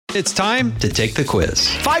It's time to take the quiz.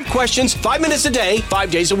 5 questions, 5 minutes a day,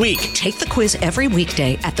 5 days a week. Take the quiz every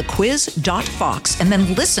weekday at thequiz.fox and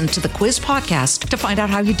then listen to the quiz podcast to find out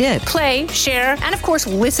how you did. Play, share, and of course,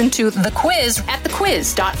 listen to the quiz at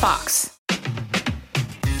thequiz.fox.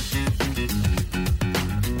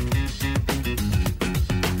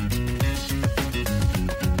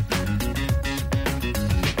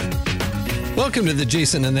 Welcome to the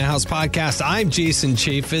Jason in the House podcast. I'm Jason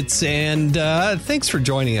Chaffetz, and thanks for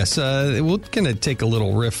joining us. We're going to take a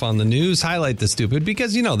little riff on the news, highlight the stupid,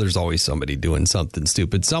 because, you know, there's always somebody doing something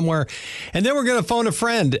stupid somewhere. And then we're going to phone a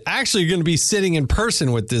friend. Actually, you're going to be sitting in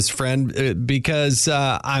person with this friend because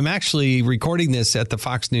I'm actually recording this at the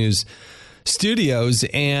Fox News studios,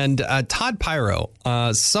 and Todd Piro,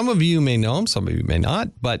 some of you may know him, some of you may not,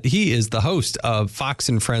 but he is the host of Fox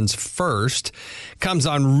and Friends First. Comes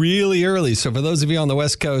on really early, so for those of you on the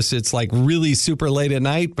West Coast, it's like really super late at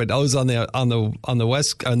night. But those on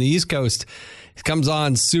the East Coast, it comes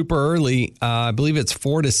on super early. I believe it's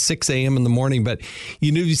 4 to 6 a.m. in the morning. But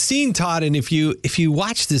you've seen Todd, and if you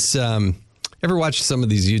watch this, ever watch some of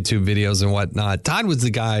these YouTube videos and whatnot, Todd was the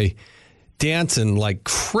guy dancing like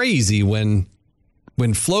crazy when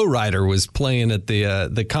Flow Rider was playing at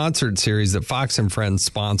the concert series that Fox and Friends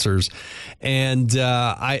sponsors, and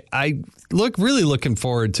I really looking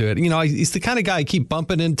forward to it. You know, he's the kind of guy I keep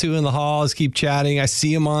bumping into in the halls, keep chatting. I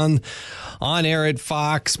see him on air at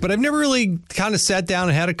Fox, but I've never really kind of sat down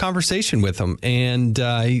and had a conversation with him. And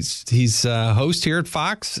he's a host here at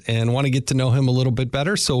Fox, and want to get to know him a little bit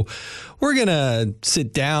better. So we're gonna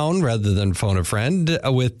sit down rather than phone a friend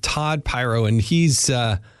with Todd Piro, and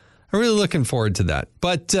I'm really looking forward to that.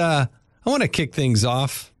 But I want to kick things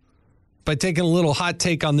off by taking a little hot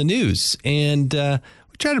take on the news. And we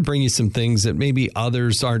try to bring you some things that maybe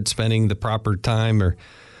others aren't spending the proper time or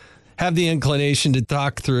have the inclination to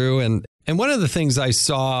talk through. And one of the things I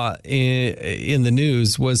saw in the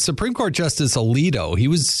news was Supreme Court Justice Alito. He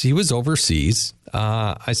was overseas.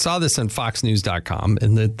 I saw this on foxnews.com,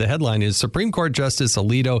 and the headline is Supreme Court Justice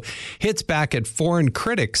Alito hits back at foreign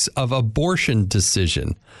critics of abortion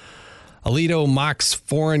decision. Alito mocks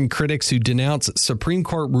foreign critics who denounce Supreme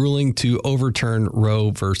Court ruling to overturn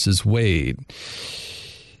Roe versus Wade.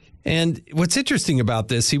 And what's interesting about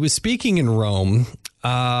this, he was speaking in Rome.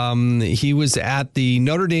 He was at the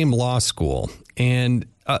Notre Dame Law School, and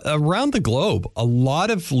around the globe, a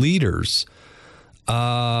lot of leaders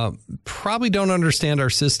probably don't understand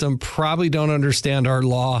our system, probably don't understand our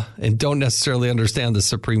law, and don't necessarily understand the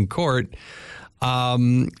Supreme Court.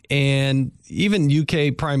 And even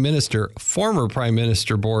UK former Prime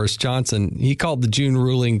Minister Boris Johnson, he called the June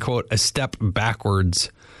ruling, quote, a step backwards.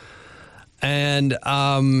 And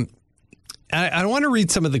I want to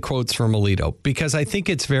read some of the quotes from Alito because I think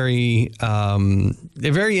it's a very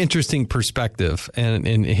interesting perspective,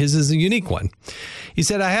 and his is a unique one. He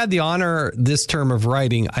said, I had the honor this term of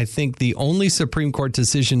writing, I think, the only Supreme Court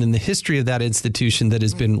decision in the history of that institution that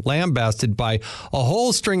has been lambasted by a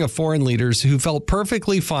whole string of foreign leaders who felt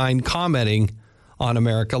perfectly fine commenting on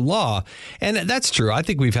American law. And that's true. I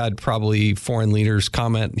think we've had probably foreign leaders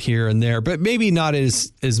comment here and there, but maybe not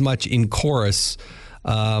as much in chorus,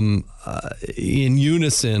 in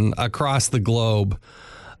unison across the globe.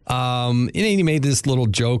 And he made this little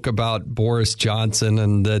joke about Boris Johnson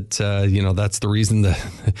and that, that's the reason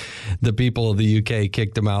the people of the UK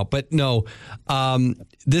kicked him out. But no,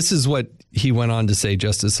 this is what he went on to say,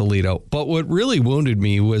 Justice Alito. But what really wounded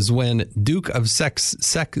me was when Duke of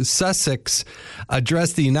Sussex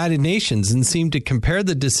addressed the United Nations and seemed to compare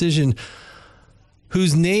the decision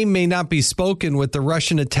whose name may not be spoken with the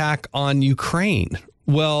Russian attack on Ukraine.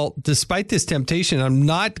 Well, despite this temptation, I'm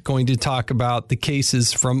not going to talk about the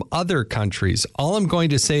cases from other countries. All I'm going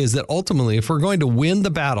to say is that ultimately, if we're going to win the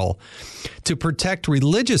battle to protect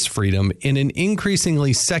religious freedom in an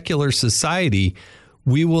increasingly secular society,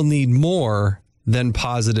 we will need more than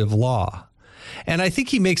positive law. And I think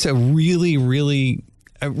he makes a really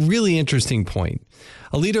interesting point.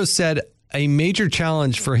 Alito said, a major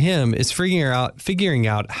challenge for him is figuring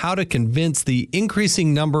out how to convince the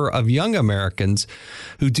increasing number of young Americans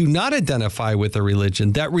who do not identify with a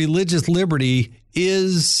religion that religious liberty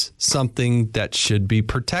is something that should be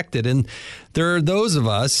protected. And there are those of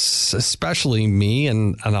us, especially me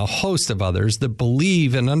and a host of others, that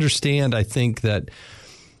believe and understand, I think, that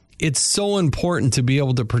it's so important to be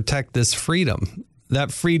able to protect this freedom.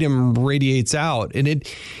 That freedom radiates out. And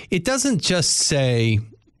it doesn't just say,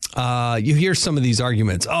 you hear some of these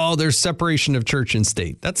arguments, oh, there's separation of church and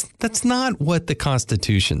state. That's not what the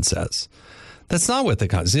Constitution says. That's not what the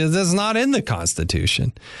Constitution, that's not in the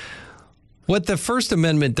Constitution. What the First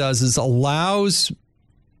Amendment does is allows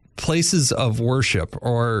places of worship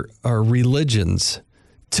or religions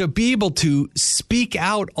to be able to speak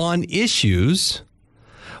out on issues,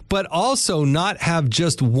 but also not have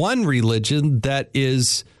just one religion that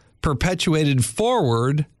is perpetuated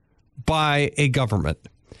forward by a government.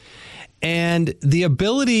 And the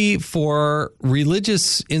ability for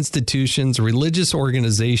religious institutions, religious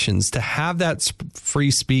organizations to have that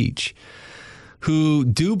free speech, who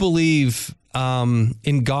do believe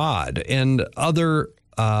in God and other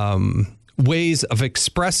ways of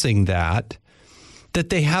expressing that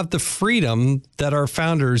they have the freedom that our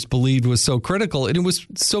founders believed was so critical. And it was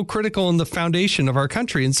so critical in the foundation of our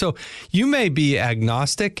country. And so you may be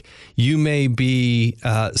agnostic. You may be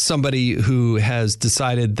somebody who has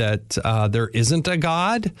decided that there isn't a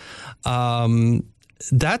God.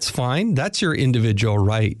 That's fine. That's your individual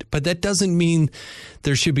right. But that doesn't mean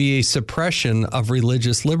there should be a suppression of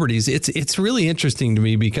religious liberties. It's really interesting to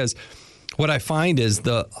me because what I find is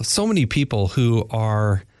so many people who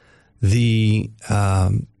are the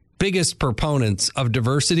biggest proponents of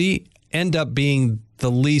diversity end up being the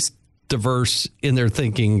least diverse in their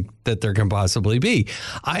thinking that there can possibly be.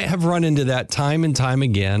 I have run into that time and time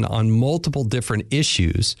again on multiple different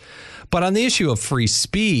issues. But on the issue of free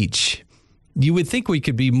speech, you would think we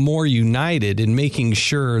could be more united in making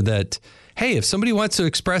sure that, hey, if somebody wants to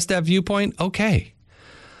express that viewpoint, okay.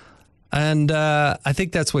 And I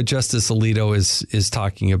think that's what Justice Alito is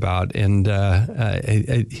talking about, and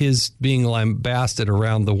his being lambasted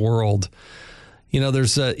around the world. You know,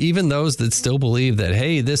 there's even those that still believe that,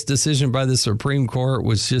 hey, this decision by the Supreme Court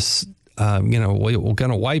was just, we're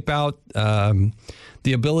going to wipe out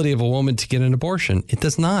the ability of a woman to get an abortion. It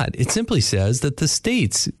does not. It simply says that the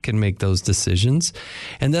states can make those decisions,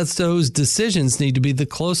 and that those decisions need to be the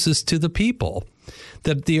closest to the people.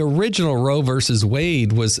 That the original Roe versus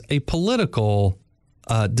Wade was a political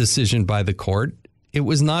decision by the court. It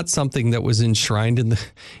was not something that was enshrined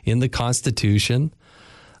in the Constitution.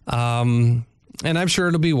 And I'm sure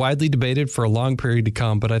it'll be widely debated for a long period to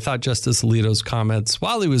come. But I thought Justice Alito's comments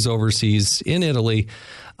while he was overseas in Italy,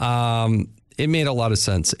 it made a lot of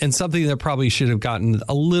sense, and something that probably should have gotten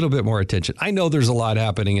a little bit more attention. I know there's a lot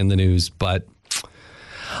happening in the news, but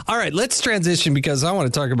all right, let's transition because I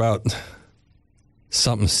want to talk about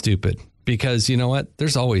something stupid, because you know what?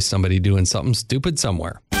 There's always somebody doing something stupid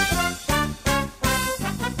somewhere.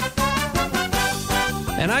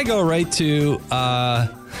 And I go right to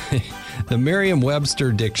the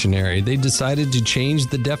Merriam-Webster dictionary. They decided to change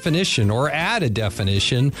the definition or add a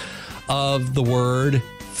definition of the word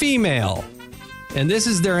female. And this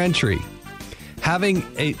is their entry.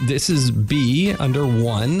 This is B under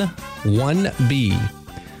 1B.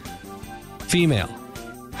 Female.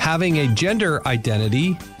 Having a gender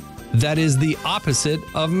identity that is the opposite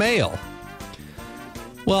of male.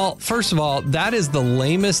 Well, first of all, that is the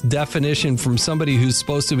lamest definition from somebody who's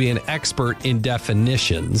supposed to be an expert in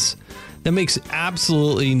definitions. That makes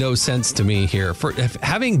absolutely no sense to me here.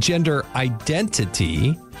 Having gender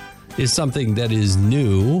identity is something that is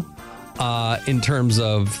new in terms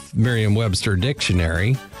of Merriam-Webster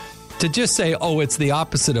dictionary. To just say, oh, it's the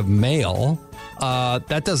opposite of male,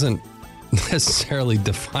 that doesn't necessarily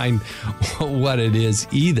define what it is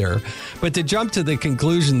either. But to jump to the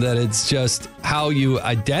conclusion that it's just how you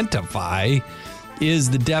identify is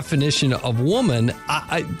the definition of woman,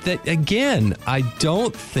 I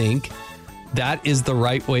don't think that is the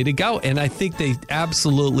right way to go. And I think they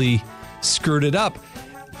absolutely screwed it up.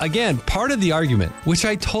 Again, part of the argument, which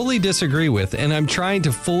I totally disagree with, and I'm trying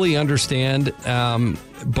to fully understand,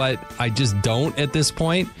 but I just don't at this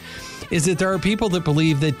point, is that there are people that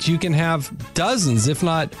believe that you can have dozens, if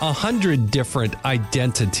not 100 different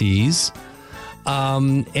identities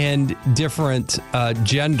and different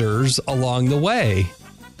genders along the way.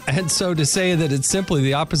 And so to say that it's simply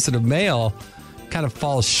the opposite of male kind of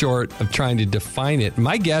falls short of trying to define it.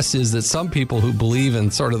 My guess is that some people who believe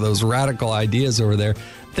in sort of those radical ideas over there,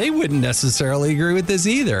 they wouldn't necessarily agree with this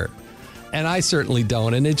either. And I certainly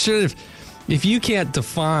don't. And it should have, if you can't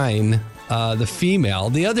define the female,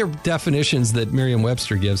 the other definitions that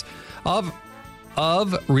Merriam-Webster gives of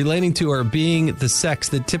relating to or being the sex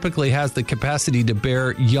that typically has the capacity to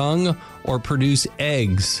bear young or produce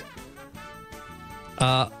eggs.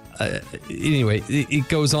 Anyway, it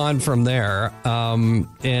goes on from there.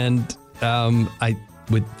 And I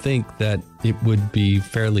would think that it would be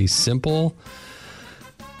fairly simple.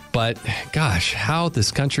 But gosh, how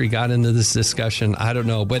this country got into this discussion, I don't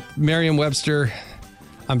know. But Merriam-Webster,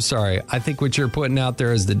 I'm sorry. I think what you're putting out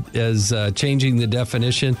there as changing the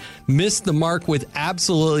definition missed the mark with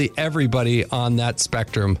absolutely everybody on that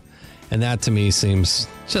spectrum. And that to me seems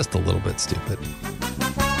just a little bit stupid.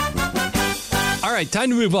 All right. right,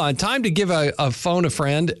 time to move on. Time to give a phone a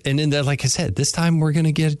friend. And then, like I said, this time we're going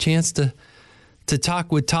to get a chance to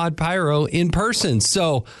talk with Todd Piro in person.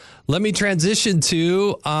 So let me transition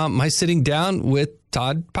to my sitting down with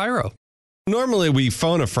Todd Piro. Normally we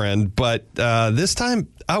phone a friend, but this time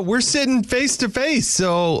we're sitting face to face.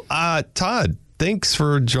 So Todd, thanks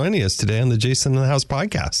for joining us today on the Jason in the House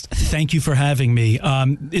podcast. Thank you for having me.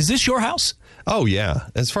 Is this your house? Oh, yeah.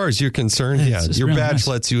 As far as you're concerned, yeah. Your really badge nice.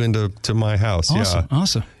 lets you into my house. Awesome. Yeah.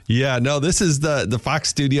 Awesome. Yeah, no, this is the Fox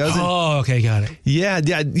Studios. Oh, okay, got it. Yeah.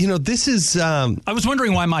 You know, this is... I was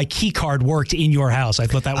wondering why my key card worked in your house. I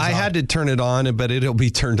thought that was I odd. had to turn it on, but it'll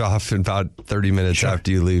be turned off in about 30 minutes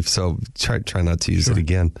after you leave. So try not to use it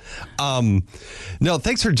again. No,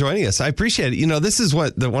 thanks for joining us. I appreciate it. You know, this is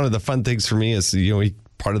one of the fun things for me is, you know,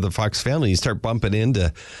 part of the Fox family. You start bumping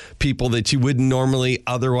into people that you wouldn't normally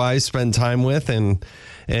otherwise spend time with and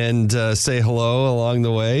say hello along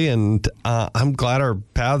the way. And I'm glad our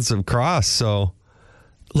paths have crossed. So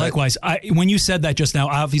Likewise, when you said that just now,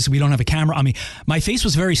 obviously we don't have a camera on me. My face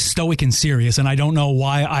was very stoic and serious, and I don't know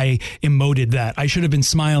why I emoted that. I should have been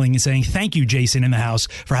smiling and saying, thank you, Jason in the House,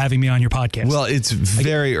 for having me on your podcast. Well, it's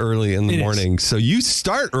very early in the morning, so you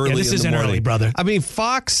start early in the morning. This isn't early, brother. I mean,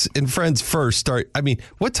 Fox and Friends first start. I mean,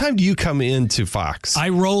 what time do you come into Fox? I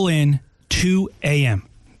roll in 2 a.m.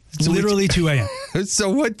 Literally 2 a.m. So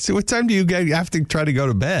what time do you have to try to go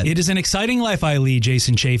to bed? It is an exciting life I lead,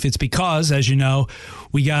 Jason Chaffetz, because, as you know,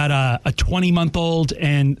 we got a 20-month-old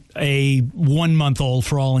and a 1-month-old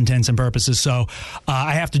for all intents and purposes. So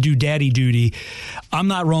I have to do daddy duty. I'm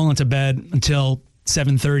not rolling to bed until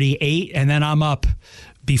 7:30, 8, and then I'm up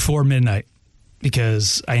before midnight,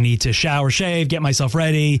 because I need to shower, shave, get myself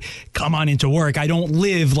ready, come on into work. I don't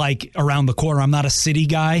live like around the corner. I'm not a city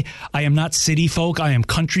guy. I am not city folk. I am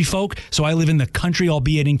country folk. So I live in the country,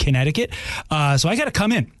 albeit in Connecticut. So I got to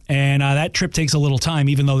come in. And that trip takes a little time,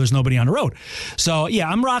 even though there's nobody on the road. So, yeah,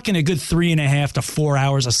 I'm rocking a good 3.5 to 4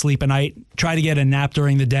 hours of sleep a night. Try to get a nap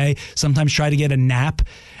during the day. Sometimes try to get a nap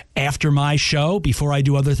after my show, before I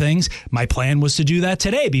do other things. My plan was to do that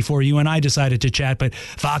today before you and I decided to chat, but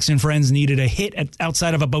Fox and Friends needed a hit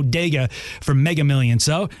outside of a bodega for Mega Millions.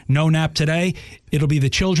 So no nap today. It'll be the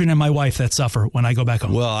children and my wife that suffer when I go back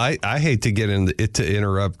home. Well, I hate to get to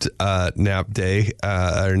interrupt nap day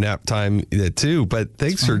or nap time too, but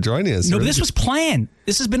thanks for joining us. No, but this was planned.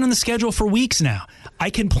 This has been on the schedule for weeks now. I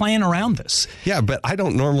can plan around this. Yeah, but I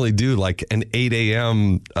don't normally do like an 8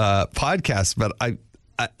 a.m. podcast, but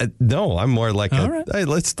no, I'm more like, right. Hey,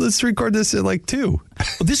 let's record this at like 2. Well,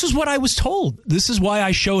 this is what I was told. This is why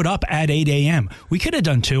I showed up at 8 a.m. We could have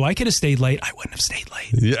done 2. I could have stayed late. I wouldn't have stayed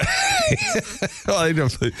late. Yeah. Well, I know.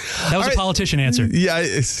 That was a politician answer. Yeah.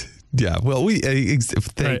 Yeah. Well,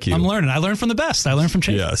 thank you. I'm learning. I learned from the best. I learned from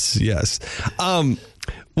Chase. Yes.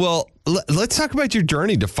 Well, let's talk about your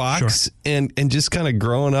journey to Fox and just kind of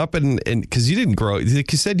growing up and because you didn't grow,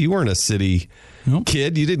 like you said, you weren't a city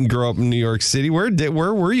kid. You didn't grow up in New York City. Where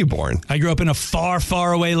were you born? I grew up in a far,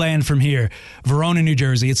 far away land from here, Verona, New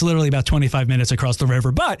Jersey. It's literally about 25 minutes across the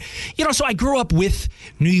river. But, so I grew up with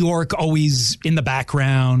New York always in the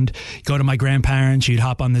background. Go to my grandparents. You'd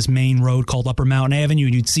hop on this main road called Upper Mountain Avenue,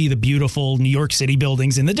 and you'd see the beautiful New York City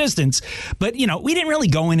buildings in the distance. But, we didn't really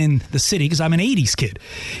go in the city because I'm an 80s kid.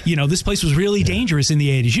 This place was really dangerous in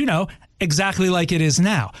the 80s, exactly like it is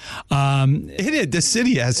now. The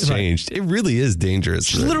city has changed. It really is dangerous.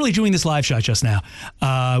 Just literally doing this live shot just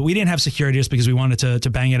now. We didn't have security just because we wanted to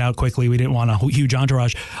bang it out quickly. We didn't want a huge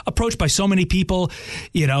entourage. Approached by so many people,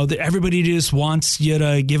 everybody just wants you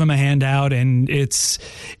to give them a handout, and it's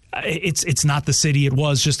not the city it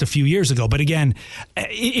was just a few years ago. But again,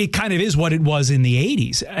 it kind of is what it was in the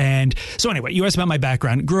 80s. And so anyway, you asked about my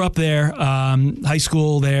background. Grew up there, high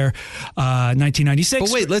school there, 1996.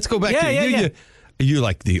 But wait, let's go back to you. Are you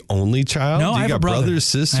like the only child? No, I have a brother. Brothers,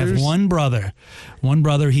 sisters? I have one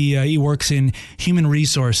brother. He works in human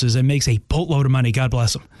resources and makes a boatload of money. God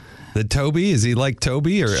bless him. The Toby? Is he like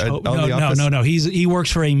Toby or No. He works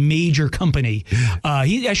for a major company. I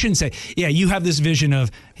shouldn't say. Yeah, you have this vision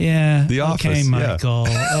of The Office. Okay, Michael.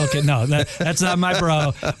 Yeah. Okay, no, that's not my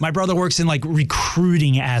bro. My brother works in like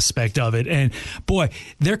recruiting aspect of it, and boy,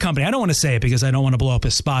 their company. I don't want to say it because I don't want to blow up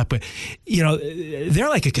his spot, but they're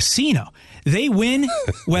like a casino. They win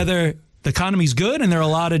whether the economy's good and there are a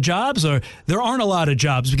lot of jobs, or there aren't a lot of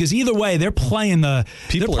jobs, because either way they're playing the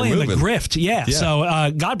grift. Yeah.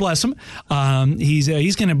 So God bless him.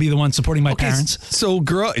 He's going to be the one supporting my parents. So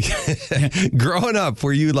growing up,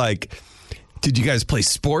 were you like? Did you guys play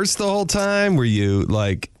sports the whole time? Were you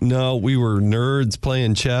like, no, we were nerds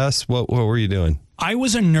playing chess? What were you doing? I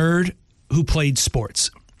was a nerd who played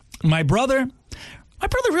sports. My brother my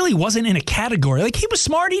brother really wasn't in a category. Like, he was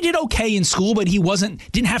smart. He did okay in school, but he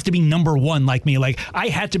didn't have to be number one like me. Like, I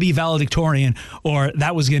had to be valedictorian, or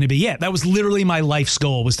that was going to be it. That was literally my life's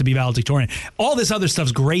goal, was to be valedictorian. All this other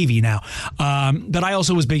stuff's gravy now. But I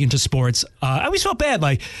also was big into sports. I always felt bad.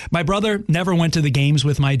 Like, my brother never went to the games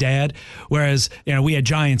with my dad, whereas, we had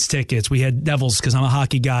Giants tickets. We had Devils because I'm a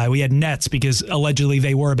hockey guy. We had Nets because allegedly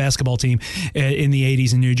they were a basketball team in the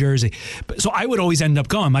 80s in New Jersey. So I would always end up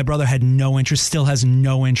going. My brother had no interest, still has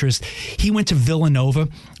no interest. He went to Villanova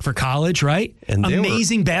for college, right? And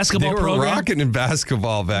amazing basketball program. They were rocking in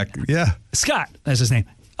basketball back. Yeah. Scott, that's his name.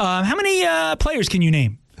 How many players can you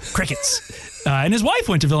name? Crickets. And his wife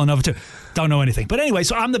went to Villanova too. Don't know anything. But anyway,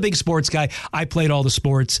 so I'm the big sports guy. I played all the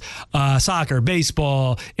sports, soccer,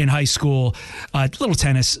 baseball in high school, little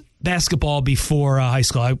tennis, basketball before high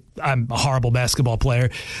school. I'm a horrible basketball player.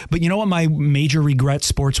 But you know what my major regret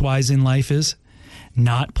sports-wise in life is?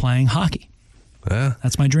 Not playing hockey.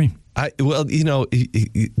 That's my dream. You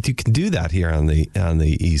can do that here on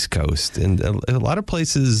the East Coast, and a lot of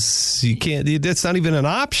places you can't. That's not even an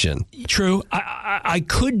option. True. I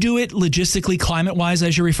could do it logistically, climate-wise,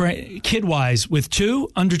 as you're referring, kid-wise. With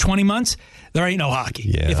 2 under 20 months, there ain't no hockey.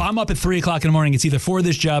 Yeah. If I'm up at 3 o'clock in the morning, it's either for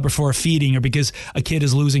this job or for a feeding, or because a kid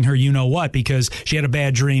is losing her you-know-what because she had a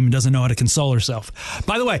bad dream and doesn't know how to console herself.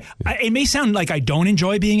 By the way, it may sound like I don't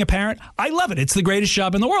enjoy being a parent. I love it. It's the greatest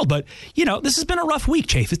job in the world. But, this has been a rough week,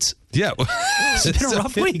 Chaffetz. Yeah. It's been a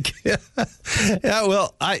rough week. Yeah.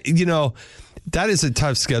 Well, that is a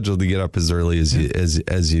tough schedule to get up as early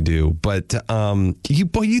as you do. But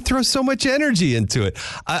you throw so much energy into it.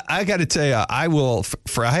 I got to tell you, I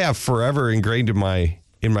have forever ingrained in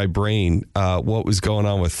my brain what was going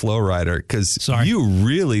on with Flow Rider, because you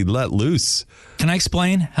really let loose. Can I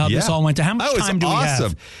explain how this all went down? How much time do we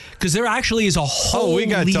have? Because there actually is a whole we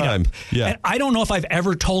got lead time. Up. Yeah. And I don't know if I've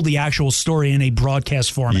ever told the actual story in a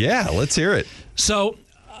broadcast format. Yeah, let's hear it. So,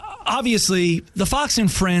 obviously, the Fox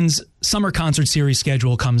and Friends summer concert series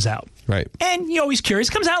schedule comes out. Right. And you're always curious.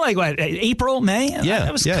 It comes out like, what, April, May? Yeah.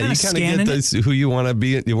 I was you kind of get this, who you want to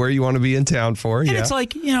be, where you want to be in town for. And it's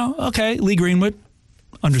like, okay, Lee Greenwood.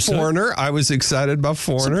 Understood. Foreigner. I was excited about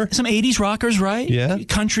Foreigner. Some 80s rockers, right? Yeah.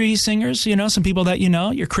 Country singers, some people that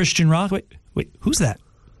your Christian rock. Wait, who's that?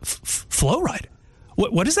 Flow Rider.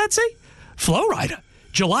 What does that say? Flow Rider.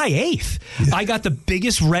 July 8th. Yeah. I got the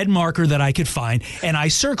biggest red marker that I could find, and I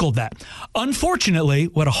circled that. Unfortunately,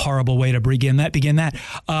 what a horrible way to begin that.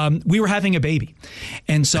 We were having a baby.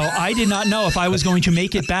 And so I did not know if I was going to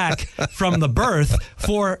make it back from the birth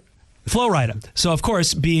for Flow Rider. So, of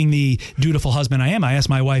course, being the dutiful husband I am, I asked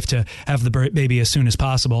my wife to have the baby as soon as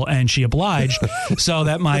possible, and she obliged so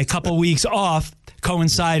that my couple weeks off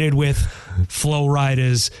coincided with Flow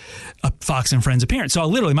Rider's Fox and Friends appearance. So,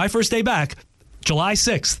 literally, my first day back, July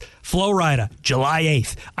 6th, Flow Rider, July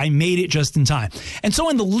 8th. I made it just in time. And so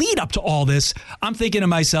in the lead up to all this, I'm thinking to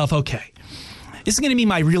myself, okay, this is going to be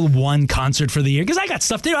my real one concert for the year, because I got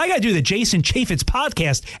stuff to do. I got to do the Jason Chaffetz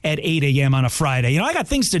podcast at 8 a.m. on a Friday. I got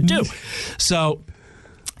things to do. So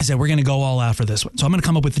I said, we're going to go all out for this one. So I'm going to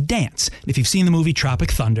come up with a dance. If you've seen the movie Tropic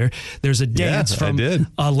Thunder, there's a dance from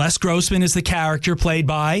Les Grossman is the character, played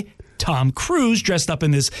by Tom Cruise, dressed up in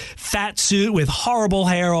this fat suit with horrible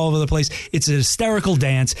hair all over the place. It's a hysterical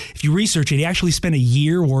dance. If you research it, he actually spent a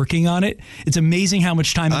year working on it. It's amazing how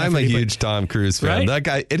much time. I'm a huge Tom Cruise fan. Right? That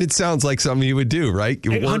guy, and it sounds like something he would do, right?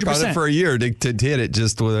 You work 100%. on it for a year to hit it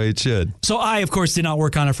just the way it should. So I, of course, did not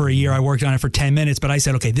work on it for a year. I worked on it for 10 minutes, but I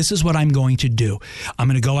said, okay, this is what I'm going to do. I'm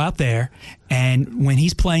going to go out there, and when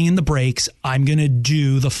he's playing in the breaks, I'm going to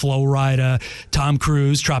do the Flow Rider, Tom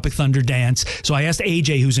Cruise, Tropic Thunder dance. So I asked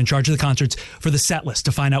AJ, who's in charge of the concerts, for the set list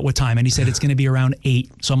to find out what time. And he said it's going to be around 8.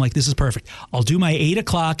 So I'm like, this is perfect. I'll do my 8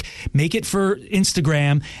 o'clock, make it for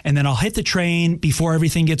Instagram, and then I'll hit the train before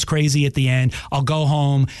everything gets crazy at the end. I'll go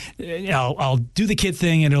home. I'll do the kid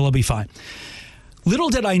thing, and it'll be fine. Little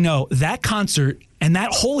did I know, that concert and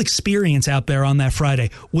that whole experience out there on that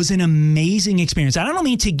Friday was an amazing experience. And I don't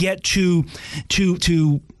mean to get too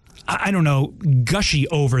I don't know, gushy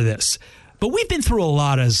over this, but we've been through a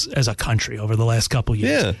lot as a country over the last couple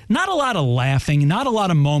years. Yeah. Not a lot of laughing, not a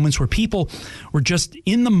lot of moments where people were just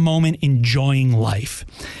in the moment enjoying life.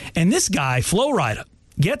 And this guy, Flow Rider,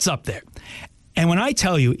 gets up there. And when I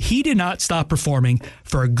tell you, he did not stop performing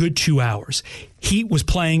for a good 2 hours. He was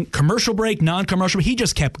playing commercial break, non-commercial. He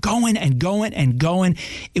just kept going and going and going.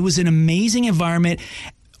 It was an amazing environment.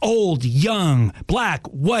 Old, young, black,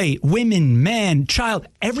 white, women, man, child,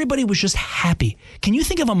 everybody was just happy. Can you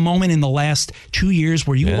think of a moment in the last 2 years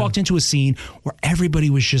where you walked into a scene where everybody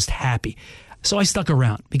was just happy? So I stuck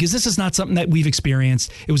around because this is not something that we've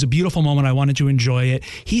experienced. It was a beautiful moment. I wanted to enjoy it.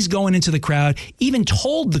 He's going into the crowd, even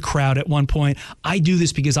told the crowd at one point, I do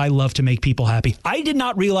this because I love to make people happy. I did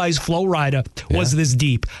not realize Flo Rida was this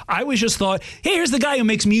deep. I was just thought, hey, here's the guy who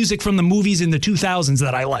makes music from the movies in the 2000s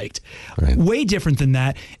that I liked. Right. Way different than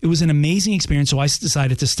that. It was an amazing experience, so I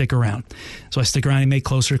decided to stick around. So I stick around and make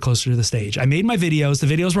closer to the stage. I made my videos. The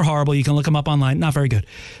videos were horrible. You can look them up online. Not very good.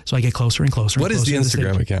 So I get closer and closer. What is the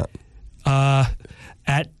Instagram account?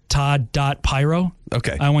 At Todd.Piro.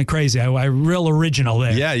 Okay. I went crazy. I real original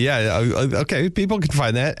there. Yeah. Okay. People can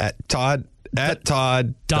find that at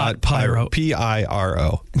Todd.Piro.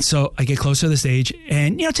 Piro. And so I get closer to the stage,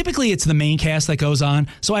 and typically it's the main cast that goes on.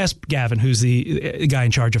 So I asked Gavin, who's the guy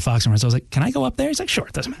in charge of Fox and Friends. I was like, "Can I go up there?" He's like, "Sure,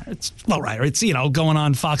 it doesn't matter. It's Flo Rida. It's going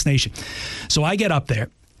on Fox Nation." So I get up there,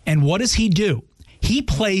 and what does he do? He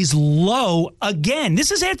plays low again.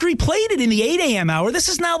 This is after he played it in the 8 a.m. hour. This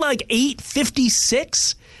is now like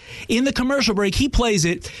 8:56. In the commercial break, he plays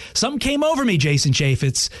it. Something came over me, Jason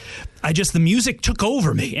Chaffetz. The music took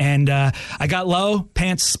over me, and I got low,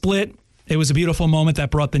 pants split. It was a beautiful moment that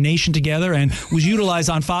brought the nation together and was utilized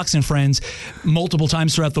on Fox and Friends multiple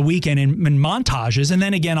times throughout the weekend in montages, and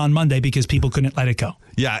then again on Monday because people couldn't let it go.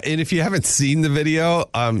 Yeah, and if you haven't seen the video,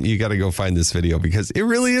 you got to go find this video because it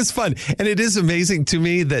really is fun. And it is amazing to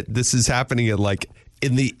me that this is happening at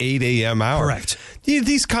in the 8 a.m. hour. Correct.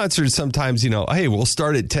 These concerts sometimes, hey, we'll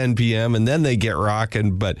start at 10 p.m. and then they get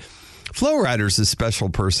rocking, but Flo Rida's a special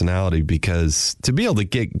personality because to be able to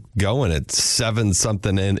get going at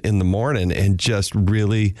 7-something in the morning and just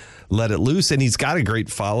really let it loose, and he's got a great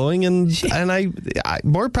following, and I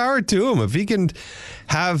more power to him if he can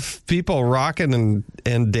have people rocking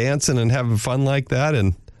and dancing and having fun like that.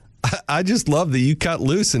 And I just love that you cut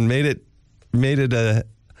loose and made it a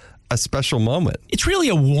special moment. It's really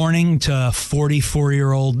a warning to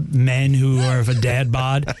 44-year-old men who are of a dad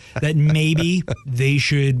bod that maybe they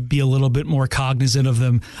should be a little bit more cognizant of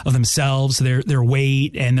themselves, their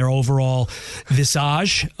weight, and their overall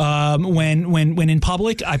visage. When in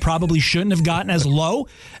public, I probably shouldn't have gotten as low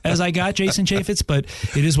as I got, Jason Chaffetz, but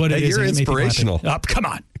it is what it is. You're inspirational. Come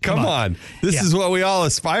on. Come on. This is what we all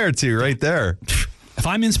aspire to right there. If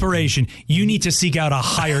I'm inspiration, you need to seek out a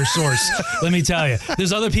higher source. Let me tell you,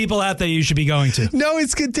 there's other people out there you should be going to. No,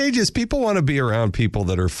 it's contagious. People want to be around people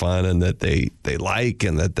that are fun and that they like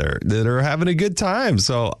and that are having a good time.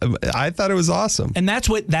 So I thought it was awesome. And that's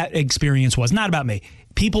what that experience was. Not about me.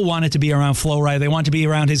 People wanted to be around Flo Rida. They wanted to be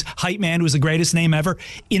around his hype man, who was the greatest name ever.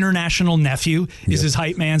 International Nephew is his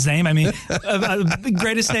hype man's name. I mean, the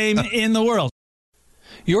greatest name in the world.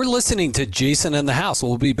 You're listening to Jason in the House.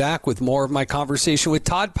 We'll be back with more of my conversation with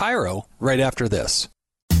Todd Piro right after this.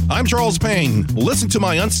 I'm Charles Payne. Listen to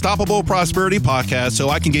my Unstoppable Prosperity podcast so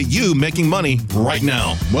I can get you making money right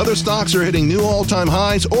now. Whether stocks are hitting new all-time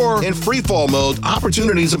highs or in free fall mode,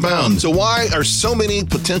 opportunities abound. So why are so many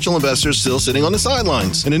potential investors still sitting on the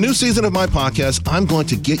sidelines? In a new season of my podcast, I'm going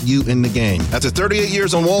to get you in the game. After 38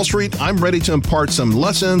 years on Wall Street, I'm ready to impart some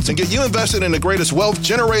lessons and get you invested in the greatest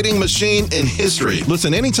wealth-generating machine in history.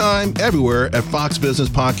 Listen anytime, everywhere at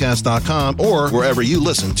foxbusinesspodcast.com or wherever you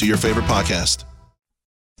listen to your favorite podcast.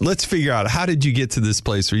 Let's figure out, how did you get to this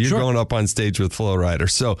place where you're going up on stage with Flo Rida?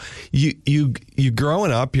 So you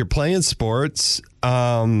growing up, you're playing sports.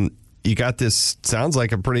 You got this, sounds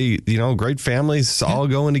like a pretty, great family, all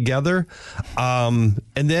going together. And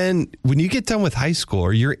then when you get done with high school,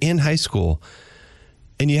 or you're in high school,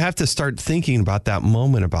 and you have to start thinking about that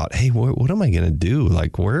moment about, hey, what am I going to do?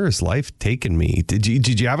 Like, where is life taking me?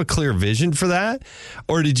 Did you have a clear vision for that?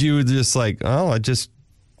 Or did you just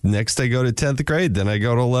next I go to 10th grade, then I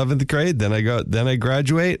go to 11th grade, then I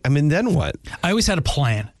graduate. I mean, then what? I always had a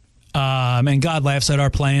plan. And God laughs at our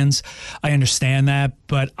plans. I understand that.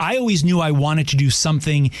 But I always knew I wanted to do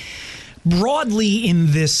something broadly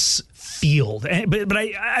in this field. But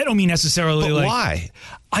I don't mean necessarily but why?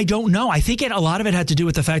 I don't know. I think a lot of it had to do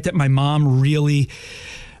with the fact that my mom really,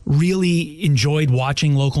 really enjoyed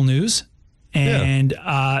watching local news. And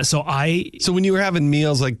so when you were having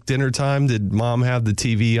meals like dinner time, did mom have the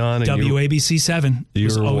TV on? And WABC 7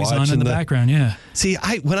 was always on in the background. Yeah. See,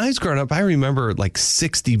 when I was growing up, I remember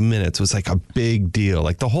 60 Minutes was a big deal.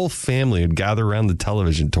 Like the whole family would gather around the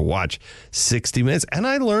television to watch 60 Minutes. And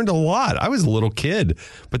I learned a lot. I was a little kid,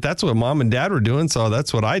 but that's what mom and dad were doing. So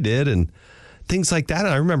that's what I did. And things like that.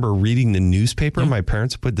 And I remember reading the newspaper. My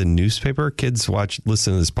parents put the newspaper. Kids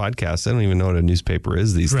listen to this podcast. They don't even know what a newspaper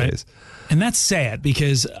is these days. And that's sad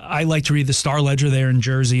because I like to read the Star Ledger there in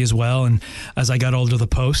Jersey as well. And as I got older, the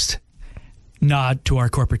Post. Nod to our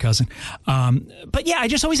corporate cousin. But yeah, I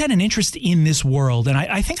just always had an interest in this world. And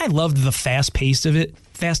I think I loved the fast pace of it,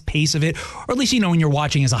 or at least, when you're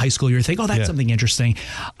watching as a high schooler, you think, oh, that's something interesting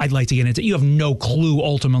I'd like to get into. You have no clue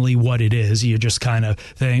ultimately what it is. You just kind of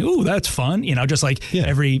think, ooh, that's fun. Just like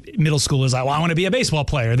every middle schooler is like, well, I want to be a baseball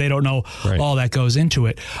player. They don't know all that goes into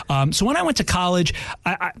it. So when I went to college,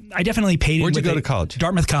 I definitely painted. Where'd you go to college?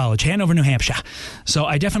 Dartmouth College, Hanover, New Hampshire. So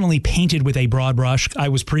I definitely painted with a broad brush. I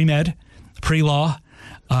was pre-med, pre-law,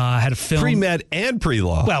 had a film. Pre-med and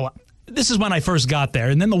pre-law. Well, this is when I first got there,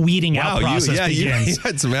 and then the weeding out process begins. You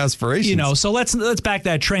had some aspirations. So let's back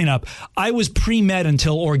that train up. I was pre-med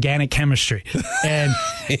until organic chemistry, and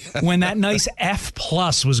when that nice F+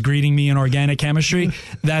 was greeting me in organic chemistry,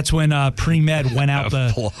 that's when pre-med went out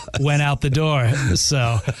the door.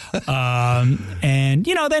 So, and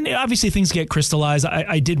then obviously things get crystallized.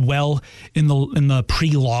 I did well in the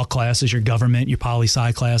pre-law classes, your government, your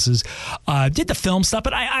poli-sci classes. Did the film stuff,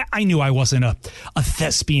 but I knew I wasn't a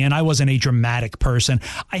thespian. I wasn't a dramatic person.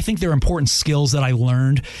 I think there are important skills that I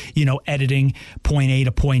learned, editing point A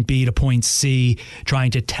to point B to point C, trying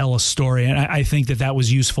to tell a story. And I think that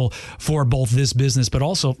was useful for both this business, but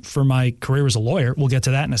also for my career as a lawyer. We'll get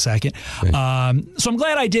to that in a second. Right. So I'm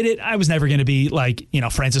glad I did it. I was never going to be like,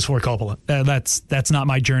 Francis Ford Coppola. That's not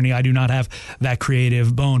my journey. I do not have that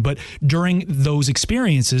creative bone. But during those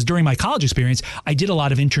experiences, during my college experience, I did a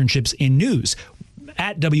lot of internships in news.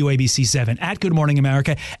 At WABC7, at Good Morning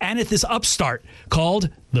America, and at this upstart called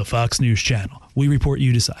the Fox News Channel. We report,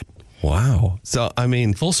 you decide. Wow. So,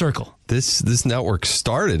 full circle. This network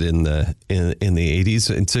started in the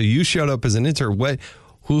 80s, and so you showed up as an intern.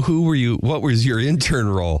 Who were you? What was your intern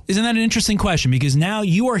role? Isn't that an interesting question? Because now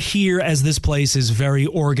you are here as this place is very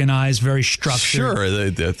organized, very structured. Sure.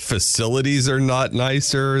 The facilities are not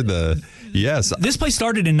nicer. Yes. This place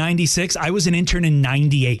started in 96. I was an intern in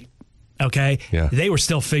 98. Okay. Yeah. They were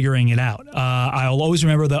still figuring it out. I'll always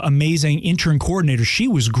remember the amazing intern coordinator. She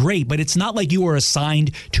was great, but it's not like you were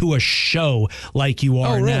assigned to a show like you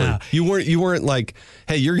are now. You weren't like,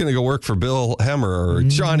 hey, you're going to go work for Bill Hemmer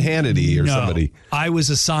or Sean Hannity or somebody. I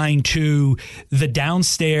was assigned to the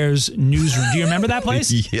downstairs newsroom. Do you remember that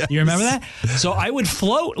place? Yes. You remember that? So I would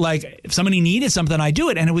float, like if somebody needed something, I'd do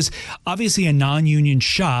it. And it was obviously a non-union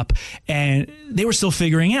shop and they were still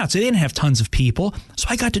figuring it out. So they didn't have tons of people. So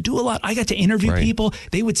I got to do a lot. I got to interview people.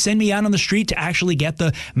 They would send me out on the street to actually get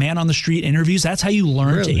the man on the street interviews. That's how you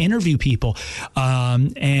learn to interview people.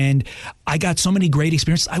 And I got so many great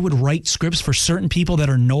experiences. I would write scripts for certain people that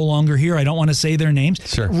are no longer here. I don't want to say their names.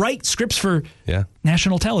 Sure. Write scripts for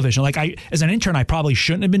national television. Like as an intern, I probably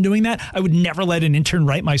shouldn't have been doing that. I would never let an intern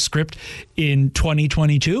write my script in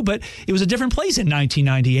 2022, but it was a different place in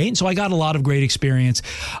 1998. And so I got a lot of great experience.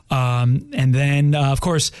 And then, of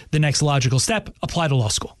course, the next logical step, apply to law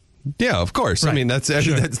school. Yeah, of course. Right. I mean, that's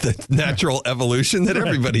the natural evolution that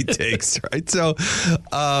everybody takes, right? So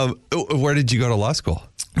where did you go to law school?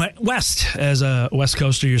 West. As a West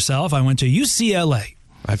Coaster yourself, I went to UCLA.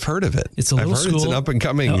 I've heard of it. It's a little school. It's an up and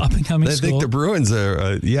coming school. I think the Bruins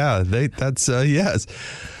are, yes.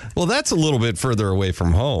 Well, that's a little bit further away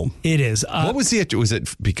from home. It is. What was the? Was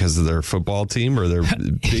it because of their football team or their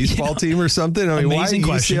baseball team or something? I mean, amazing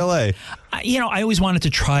why UCLA? I always wanted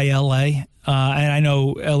to try LA. And I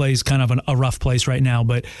know LA is kind of a rough place right now,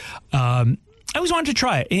 but I always wanted to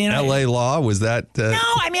try it. LA Law, was that? No,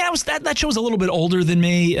 I mean, that show was a little bit older than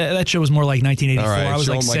me. That show was more like 1984. All right, I was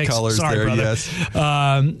like my 6. Colors Sorry, there, brother.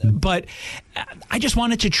 Yes. But I just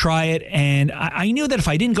wanted to try it, and I knew that if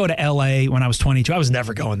I didn't go to LA when I was 22, I was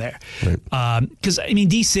never going there. Because I mean,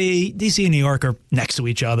 DC and New York are next to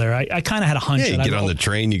each other. I kind of had a hunch. Yeah, you get on the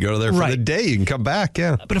train, you go there for the day, you can come back.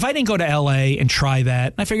 Yeah. But if I didn't go to LA and try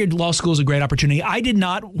that, I figured law school is a great opportunity. I did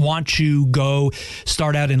not want to go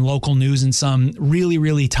start out in local news in some really,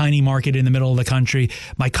 really tiny market in the middle of the country.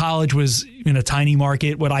 My college was in a tiny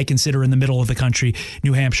market, what I consider in the middle of the country,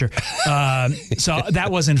 New Hampshire. So that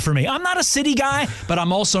wasn't for me. I'm not a city guy, but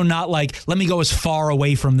I'm also not like, let me go as far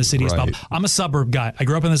away from the city as possible. I'm a suburb guy. I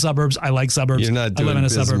grew up in the suburbs. I like suburbs. You're not doing I live in a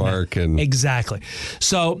Bismarck suburb. Exactly.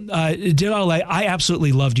 So did LA. I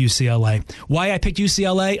absolutely loved UCLA. Why I picked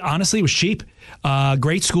UCLA, honestly, it was cheap.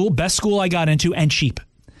 Great school, best school I got into, and cheap.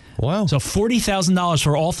 Wow. So $40,000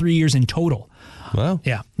 for all 3 years in total. Wow.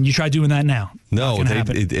 Yeah. You try doing that now. No, at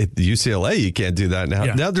UCLA, you can't do that now.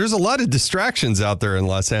 Yeah. Now, there's a lot of distractions out there in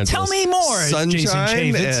Los Angeles. Tell me more,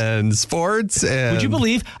 Sunshine and sports. And would you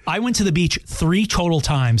believe I went to the beach 3 total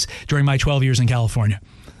times during my 12 years in California?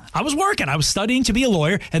 I was working. I was studying to be a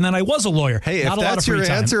lawyer, and then I was a lawyer. Hey, Not if that's your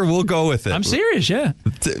answer, we'll go with it. I'm serious, yeah.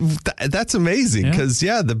 That's amazing because,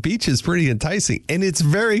 the beach is pretty enticing, and it's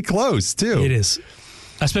very close, too. It is.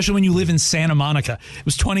 especially when you live in Santa Monica. It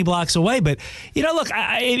was 20 blocks away. But, look,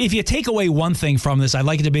 if you take away one thing from this, I'd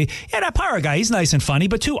like it to be, that Piro guy, he's nice and funny.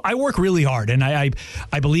 But two, I work really hard, and I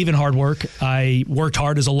believe in hard work. I worked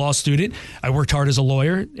hard as a law student. I worked hard as a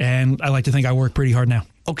lawyer, and I like to think I work pretty hard now.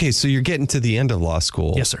 Okay, so you're getting to the end of law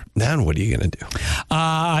school. Yes, sir. Now what are you going to do?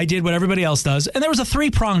 I did what everybody else does, and there was a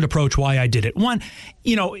three-pronged approach why I did it. One,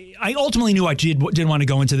 I ultimately knew I didn't want to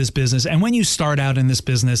go into this business, and when you start out in this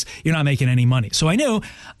business, you're not making any money. So I knew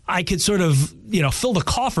I could sort of, fill the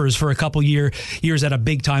coffers for a couple years at a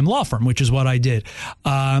big-time law firm, which is what I did.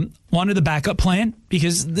 Wanted a backup plan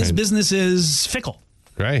because this business is fickle.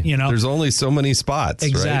 Right. There's only so many spots.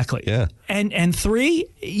 Exactly. Right? Yeah. And three,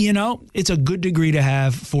 it's a good degree to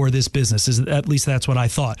have for this business. At least that's what I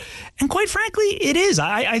thought. And quite frankly, it is.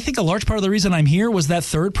 I think a large part of the reason I'm here was that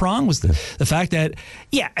third prong was the fact that,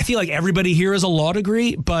 I feel like everybody here has a law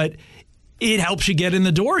degree, but it helps you get in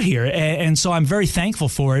the door here. And so I'm very thankful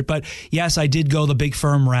for it. But yes, I did go the big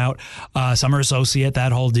firm route, summer associate,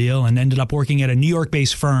 that whole deal, and ended up working at a New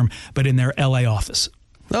York-based firm, but in their LA office.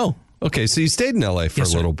 Oh, okay. So you stayed in LA for a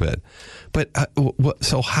little bit. But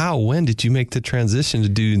when did you make the transition to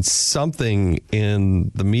do something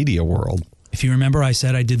in the media world? If you remember, I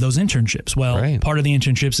said I did those internships. Well, part of the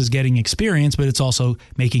internships is getting experience, but it's also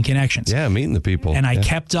making connections. Yeah, meeting the people. And I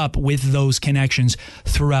kept up with those connections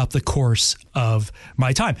throughout the course of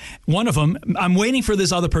my time. One of them, I'm waiting for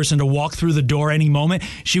this other person to walk through the door any moment.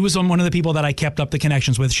 She was one of the people that I kept up the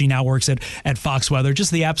connections with. She now works at Fox Weather,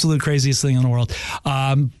 just the absolute craziest thing in the world.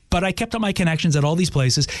 But I kept up my connections at all these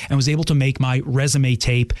places and was able to make my resume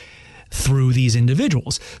tape through these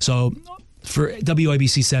individuals. So for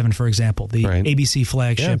WIBC 7, for example, the ABC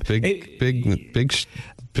flagship.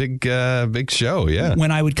 Big show, yeah. When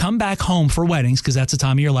I would come back home for weddings, because that's the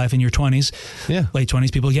time of your life in your 20s, late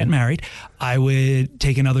 20s, people get married, I would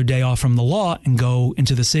take another day off from the law and go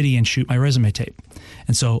into the city and shoot my resume tape.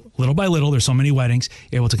 And so little by little, there's so many weddings,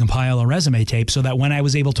 able to compile a resume tape so that when I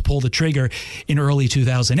was able to pull the trigger in early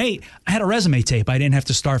 2008, I had a resume tape. I didn't have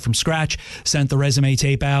to start from scratch, sent the resume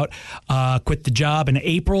tape out, quit the job in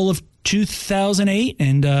April of 2008,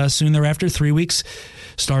 and soon thereafter, 3 weeks,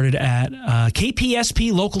 started at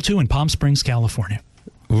KPSP Local 2 in Palm Springs, California.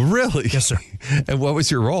 Really? Yes, sir. And what was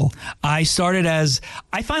your role? I started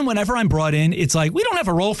I find whenever I'm brought in, it's like, we don't have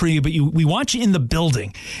a role for you, but we want you in the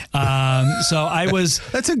building. So I was...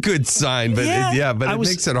 That's a good sign, but it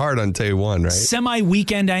makes it hard on day one, right?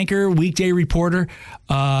 Semi-weekend anchor, weekday reporter.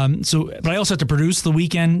 But I also had to produce the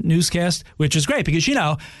weekend newscast, which is great because,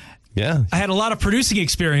 yeah, I had a lot of producing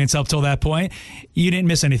experience up till that point. You didn't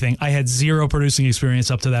miss anything. I had zero producing experience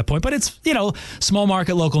up to that point. But it's, small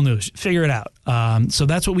market, local news. Figure it out. So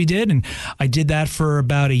that's what we did. And I did that for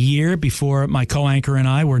about a year before my co-anchor and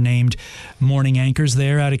I were named morning anchors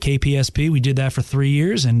there out of KPSP. We did that for 3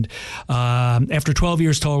 years. And after 12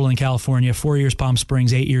 years total in California, 4 years Palm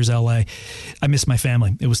Springs, 8 years LA, I missed my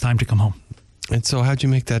family. It was time to come home. And so how'd you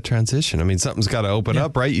make that transition? I mean, something's got to open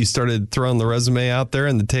up, right? You started throwing the resume out there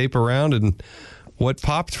and the tape around, and what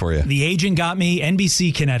popped for you? The agent got me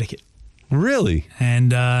NBC Connecticut. Really?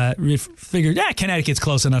 And we figured, Connecticut's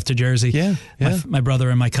close enough to Jersey. Yeah. My brother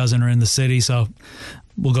and my cousin are in the city, so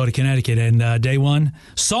we'll go to Connecticut. And day one,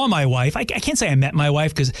 saw my wife. I can't say I met my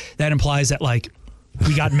wife because that implies that,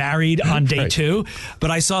 we got married on day two, but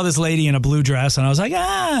I saw this lady in a blue dress, and I was like,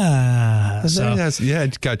 So,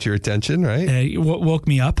 it got your attention, right? It woke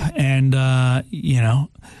me up, and,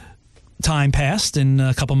 time passed, and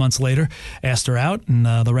a couple months later, asked her out, and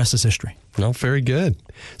the rest is history. No, very good.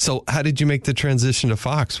 So how did you make the transition to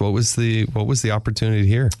Fox? What was the opportunity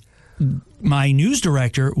here? My news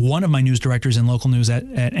director, one of my news directors in local news at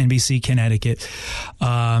NBC Connecticut,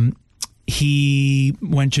 he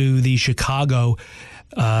went to the Chicago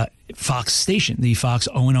Fox station, the Fox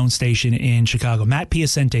O&O station in Chicago. Matt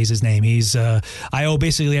Piacente is his name. He's I owe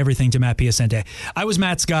basically everything to Matt Piacente. I was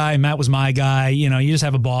Matt's guy. Matt was my guy. You just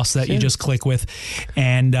have a boss that you just click with.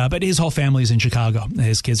 And but his whole family's in Chicago.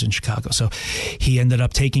 His kids in Chicago. So he ended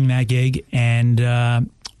up taking that gig, and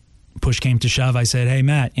push came to shove. I said, hey,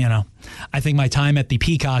 Matt, I think my time at the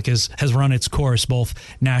Peacock has run its course, both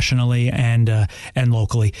nationally and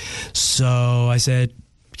locally. So I said,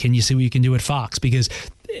 can you see what you can do at Fox? Because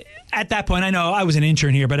at that point, I know I was an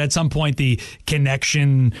intern here, but at some point the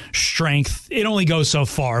connection strength, it only goes so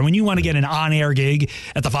far. When you want to get an on-air gig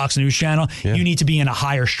at the Fox News Channel, you need to be in a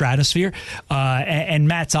higher stratosphere. And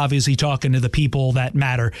Matt's obviously talking to the people that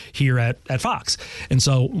matter here at Fox. And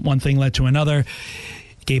so one thing led to another.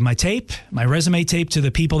 gave my resume tape to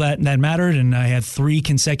the people that mattered, and I had 3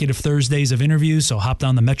 consecutive Thursdays of interviews. So hopped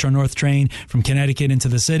on the Metro North train from Connecticut into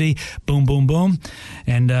the city. Boom, boom, boom.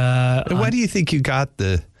 And why do you think you got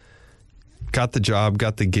the job,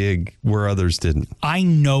 got the gig where others didn't? I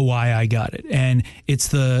know why I got it, and it's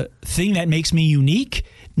the thing that makes me unique.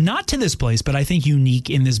 Not to this place, but I think unique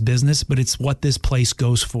in this business, but it's what this place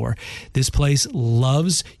goes for. This place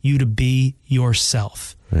loves you to be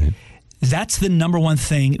yourself. Right. That's the number one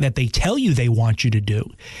thing that they tell you they want you to do.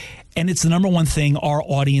 And it's the number one thing our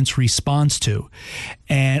audience responds to.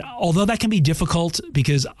 And although that can be difficult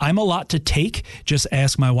because I'm a lot to take, just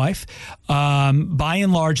ask my wife, by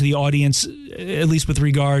and large, the audience, at least with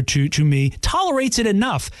regard to me, tolerates it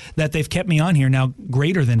enough that they've kept me on here now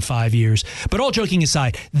greater than 5 years. But all joking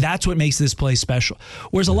aside, that's what makes this place special.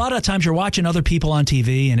 Whereas a lot of times you're watching other people on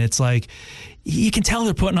TV and it's like, you can tell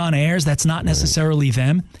they're putting on airs. That's not necessarily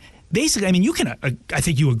them. Basically, I mean, I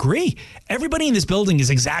think you agree. Everybody in this building is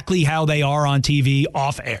exactly how they are on TV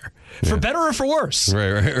off air, for better or for worse.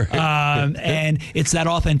 Right. And it's that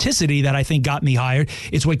authenticity that I think got me hired.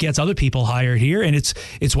 It's what gets other people hired here, and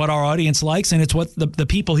it's what our audience likes, and it's what the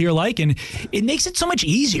people here like, and it makes it so much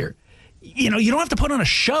easier. You know, you don't have to put on a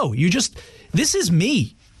show. This is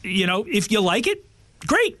me. You know, if you like it,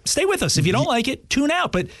 great, stay with us. If you don't like it, tune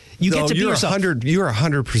out. But you get to be yourself. You're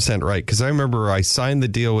 100% right, because I remember I signed the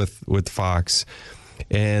deal with Fox,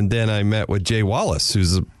 and then I met with Jay Wallace,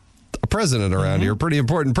 who's a president around here, a pretty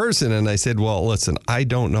important person, and I said, well, listen, I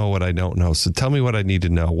don't know what I don't know, so tell me what I need to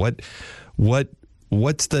know.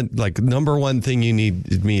 What's the number one thing you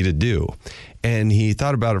need me to do? And he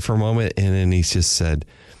thought about it for a moment, and then he said,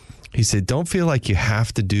 don't feel like you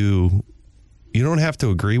have to do. You don't have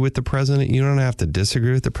to agree with the president. You don't have to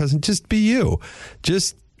disagree with the president. Just be you.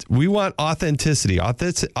 We want authenticity.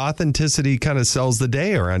 Authenticity kind of sells the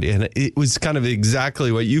day around here. And it was kind of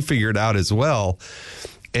exactly what you figured out as well.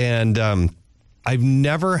 And I've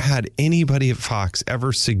never had anybody at Fox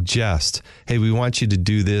ever suggest, hey, we want you to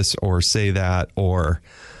do this or say that, or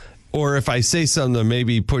if I say something that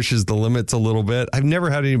maybe pushes the limits a little bit. I've never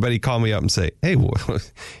had anybody call me up and say, hey,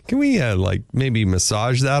 can we maybe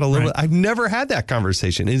massage that a little bit? I've never had that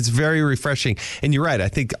conversation. It's very refreshing. And you're right. I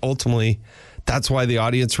think ultimately that's why the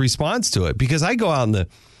audience responds to it, because I go out and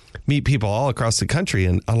meet people all across the country,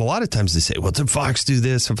 and a lot of times they say, well, did Fox do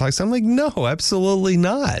this? And Fox, I'm like, no, absolutely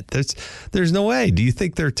not. There's no way. Do you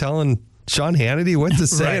think they're telling Sean Hannity what to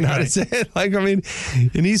say and how to say it?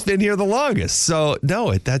 And he's been here the longest. So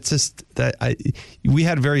no, we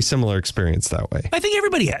had a very similar experience that way. I think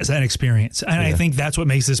everybody has that experience. And I think that's what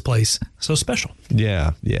makes this place so special.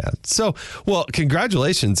 Yeah. So, well,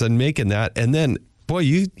 congratulations on making that. And then, boy,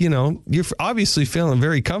 you're obviously feeling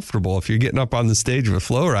very comfortable if you're getting up on the stage with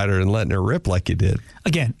Flo Rida and letting her rip like you did.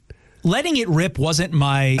 Again, letting it rip wasn't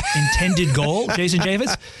my intended goal, Jason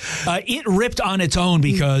Chaffetz. It ripped on its own,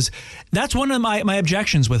 because that's one of my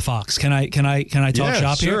objections with Fox. Can I talk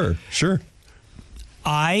shop here? Sure.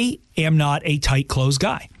 I am not a tight clothes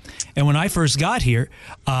guy. And when I first got here,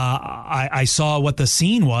 I saw what the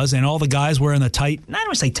scene was, and all the guys were in the tight, I don't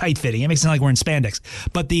want to say tight fitting, it makes it sound like we're in spandex,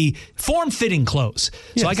 but the form-fitting clothes.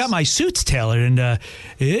 Yes. So I got my suits tailored, and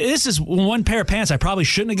this is one pair of pants I probably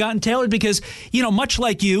shouldn't have gotten tailored because, much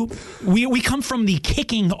like you, we come from the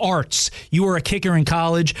kicking arts. You were a kicker in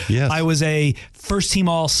college. Yes. I was a first-team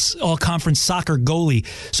all-conference soccer goalie.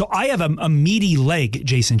 So I have a meaty leg,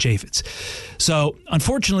 Jason Chaffetz. So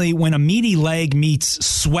unfortunately, when a meaty leg meets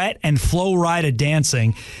sweat and Flo Rida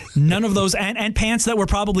dancing, none of those, and pants that were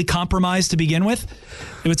probably compromised to begin with,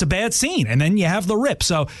 it's a bad scene. And then you have the rip.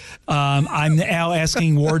 So I'm now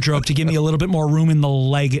asking wardrobe to give me a little bit more room in the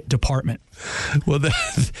leg department. Well,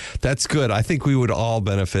 that's good. I think we would all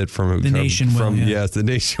benefit from the nation. Yes, the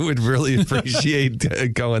nation would really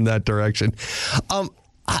appreciate going that direction.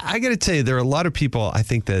 I got to tell you, there are a lot of people I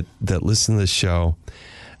think that listen to this show,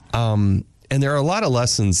 and there are a lot of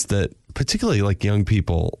lessons that particularly like young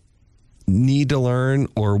people need to learn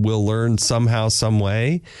or will learn somehow, some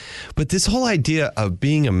way. But this whole idea of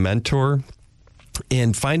being a mentor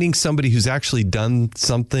and finding somebody who's actually done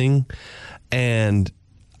something, and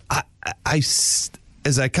I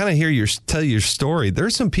as I kind of hear you tell your story,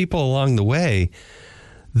 there's some people along the way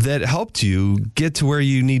that helped you get to where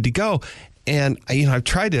you need to go. And I've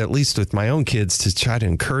tried to, at least with my own kids, to try to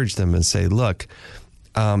encourage them and say, look,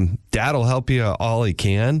 Dad will help you all he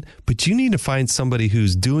can, but you need to find somebody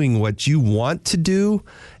who's doing what you want to do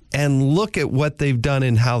and look at what they've done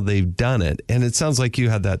and how they've done it. And it sounds like you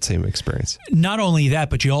had that same experience. Not only that,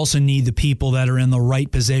 but you also need the people that are in the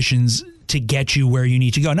right positions to get you where you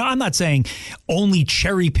need to go. Now, I'm not saying only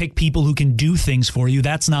cherry pick people who can do things for you.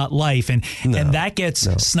 That's not life. And that gets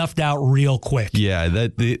snuffed out real quick. Yeah.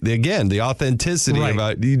 Again, the authenticity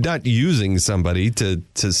about you not using somebody to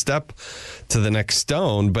step to the next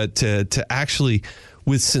stone, but to actually,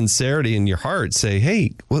 with sincerity in your heart, say,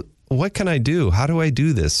 hey, what can I do? How do I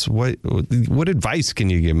do this? What advice can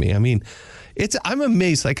you give me? I mean, I'm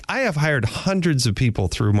amazed. Like, I have hired hundreds of people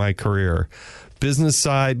through my career, business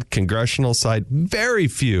side, congressional side. Very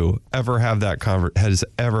few ever have has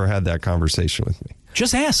ever had that conversation with me.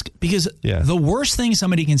 Just ask, because the worst thing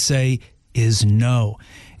somebody can say is no.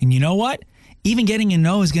 And you know what? Even getting a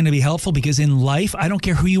no is going to be helpful, because in life, I don't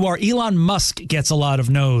care who you are. Elon Musk gets a lot of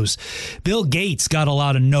no's. Bill Gates got a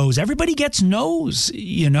lot of no's. Everybody gets no's.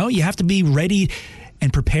 You know, you have to be ready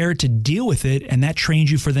and prepared to deal with it, and that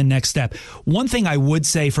trains you for the next step. One thing I would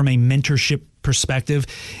say from a mentorship perspective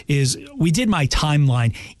is, we did my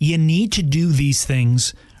timeline. You need to do these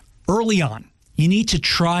things early on. You need to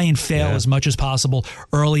try and fail as much as possible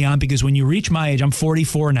early on, because when you reach my age, I'm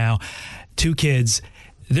 44 now, 2 kids,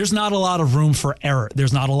 there's not a lot of room for error.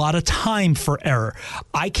 There's not a lot of time for error.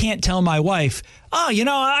 I can't tell my wife,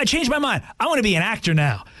 I changed my mind. I want to be an actor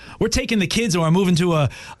now. We're taking the kids and we're moving to a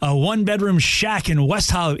 1-bedroom shack in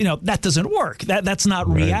West Hollywood. That doesn't work. That's not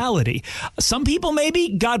reality. Some people,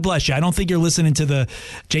 maybe, God bless you. I don't think you're listening to the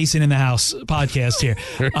Jason in the House podcast here.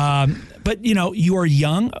 But, you are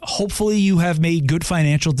young. Hopefully you have made good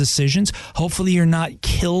financial decisions. Hopefully you're not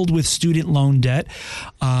killed with student loan debt.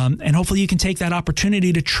 And hopefully you can take that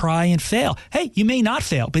opportunity to try and fail. Hey, you may not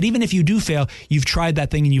fail, but even if you do fail, you've tried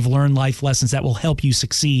that thing and you've learned life lessons that will help you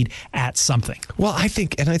succeed at something. Well, I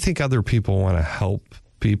think other people want to help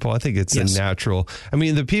people. I think it's a natural. I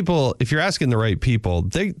mean, the people, if you're asking the right people,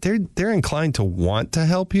 they're inclined to want to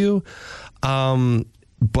help you.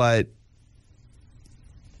 But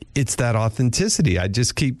it's that authenticity. I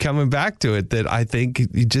just keep coming back to it, that I think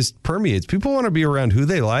it just permeates. People want to be around who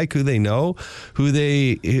they like, who they know, who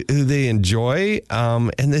they enjoy,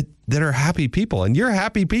 and that are happy people. And you're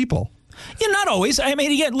happy people. Yeah, not always. I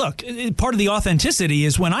mean, again, look, part of the authenticity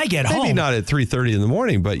is when I get home. Maybe not at 3:30 in the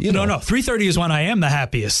morning, but No, 3:30 is when I am the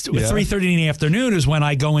happiest. 3:30 in the afternoon is when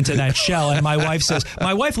I go into that shell. And my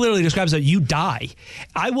wife literally describes it, you die.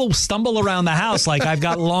 I will stumble around the house like I've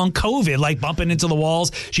got long COVID, like bumping into the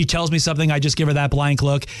walls. She tells me something, I just give her that blank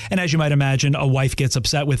look. And as you might imagine, a wife gets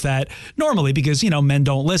upset with that normally, because, men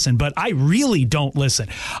don't listen. But I really don't listen.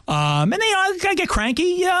 And I get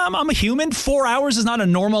cranky. I'm a human. 4 hours is not a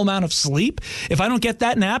normal amount of sleep. If I don't get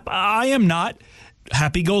that nap, I am not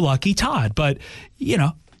happy-go-lucky Todd. But,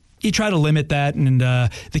 you try to limit that, and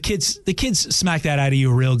the kids smack that out of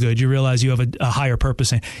you real good. You realize you have a higher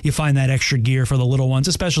purpose, and you find that extra gear for the little ones,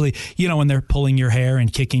 especially, when they're pulling your hair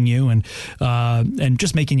and kicking you and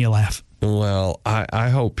just making you laugh. Well, I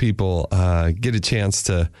hope people get a chance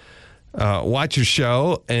to watch your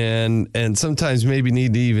show, and sometimes maybe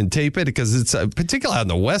need to even tape it, because it's particularly on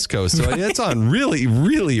the West Coast. So it's on really,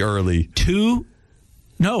 really early.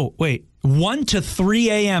 1 to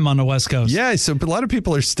 3 a.m. on the West Coast. Yeah, so a lot of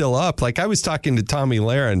people are still up. Like, I was talking to Tommy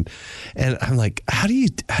Lahren, and I'm like, how do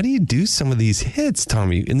you do some of these hits,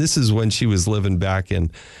 Tommy? And this is when she was living back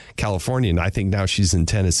in California, and I think now she's in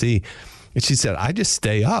Tennessee. And she said, I just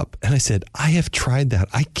stay up. And I said, I have tried that.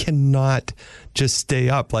 I cannot just stay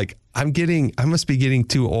up. Like, I must be getting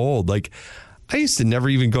too old. Like, I used to never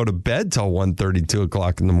even go to bed till 1:30, 2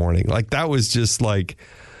 o'clock in the morning. Like, that was just like,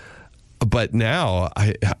 but now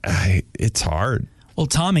it's hard. Well,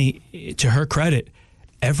 Tommy, to her credit,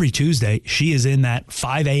 every Tuesday, she is in that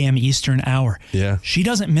 5 a.m. Eastern hour. Yeah. She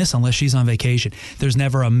doesn't miss unless she's on vacation. There's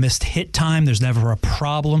never a missed hit time. There's never a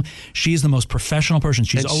problem. She's the most professional person.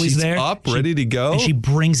 She's always there. Up, ready to go. And she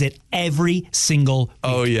brings it every single week.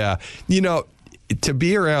 Oh, yeah. To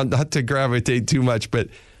be around, not to gravitate too much, but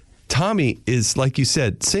Tommy is, like you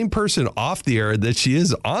said, same person off the air that she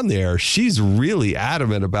is on the air. She's really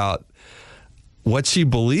adamant about what she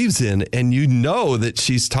believes in, and that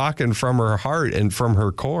she's talking from her heart and from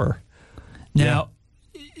her core. Now,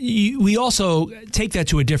 we also take that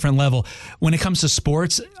to a different level. When it comes to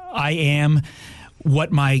sports, I am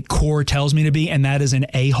what my core tells me to be, and that is an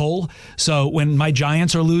a-hole. So when my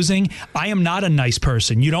Giants are losing, I am not a nice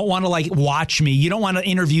person. You don't want to watch me. You don't want to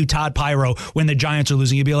interview Todd Piro when the Giants are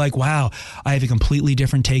losing. You'd be like, wow, I have a completely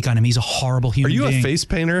different take on him. He's a horrible human being. Are you a face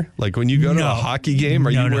painter? Like when you go to a hockey game,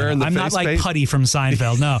 are you wearing the face paint? I'm not like Putty from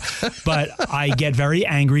Seinfeld, no. But I get very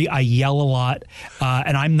angry. I yell a lot,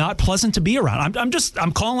 and I'm not pleasant to be around.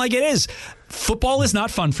 I'm calling like it is. Football is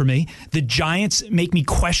not fun for me. The Giants make me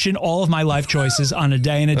question all of my life choices on a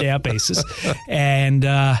day in and a day out basis. And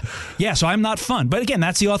so I'm not fun. But again,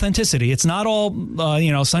 that's the authenticity. It's not all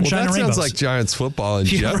sunshine and rainbows. Sounds like Giants football in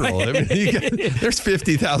general. Right. I mean, there's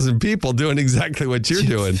 50,000 people doing exactly what you're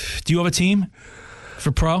doing. Do you have a team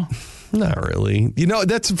for pro? Not really.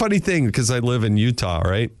 That's a funny thing because I live in Utah,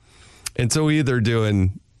 right? And so we either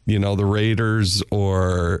doing, the Raiders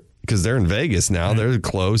or because they're in Vegas now. Right. They're the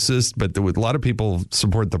closest, but a lot of people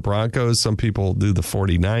support the Broncos. Some people do the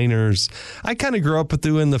 49ers. I kind of grew up with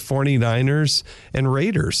doing the 49ers and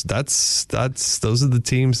Raiders. Those are the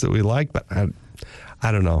teams that we like, but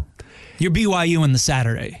I don't know. You're BYU in the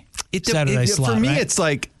Saturday slot, for me, right? it's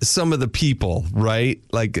like some of the people, right?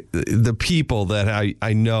 Like the people that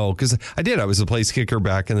I know, because I was a place kicker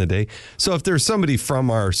back in the day. So if there's somebody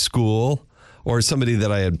from our school or somebody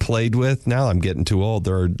that I had played with, now I'm getting too old.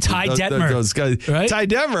 Ty Detmer. Those guys, right? Ty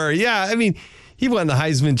Detmer, yeah. I mean, he won the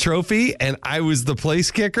Heisman Trophy, and I was the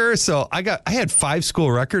place kicker. So I had 5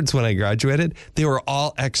 school records when I graduated. They were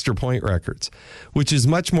all extra point records, which is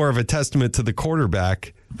much more of a testament to the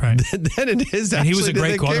quarterback. Right. Than it is. And he was a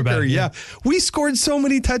great quarterback. Kicker. Yeah, we scored so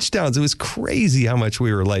many touchdowns. It was crazy how much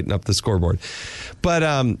we were lighting up the scoreboard.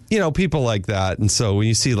 But people like that, and so when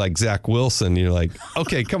you see like Zach Wilson, you're like,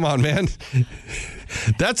 okay, come on, man.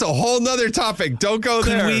 That's a whole nother topic. Don't go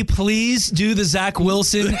there. Can we please do the Zach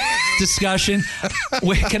Wilson discussion?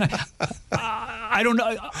 Wait, can I don't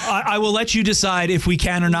know. I will let you decide if we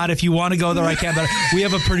can or not. If you want to go there, I can. But we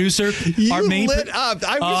have a producer. You lit up.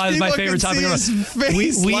 I wish my favorite topic.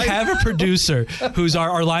 We have a producer who's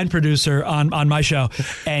our line producer on my show,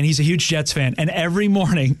 and he's a huge Jets fan. And every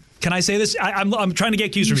morning, can I say this? I'm trying to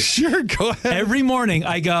get cues from you. Sure, go ahead. Every morning,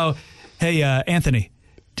 I go, "Hey, Anthony,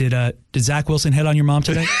 did Zach Wilson hit on your mom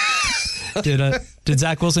today?" Did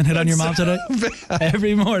Zach Wilson hit on your mom today?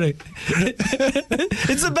 Every morning.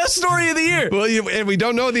 It's the best story of the year. Well, and we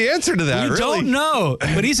don't know the answer to that. We don't know.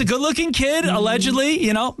 But he's a good-looking kid, allegedly.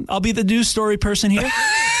 I'll be the news story person here.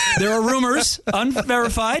 There are rumors,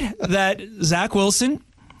 unverified, that Zach Wilson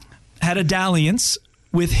had a dalliance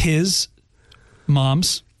with his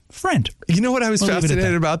mom's friend. You know what I was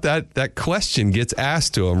fascinated about? That question gets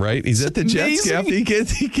asked to him, right? He's at the Jets camp.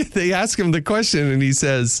 They ask him the question, and he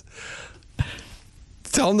says...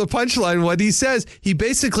 Tell him the punchline. What he says, he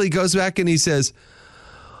basically goes back and he says,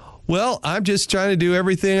 well, I'm just trying to do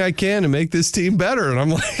everything I can to make this team better. And I'm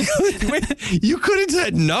like, wait, you could have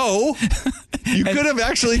said no. You could have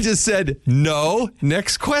actually just said no.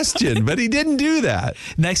 Next question. But he didn't do that.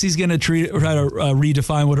 Next, he's going to try to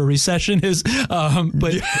redefine what a recession is.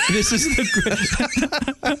 But this is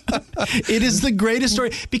it is the greatest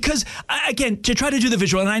story because, again, to try to do the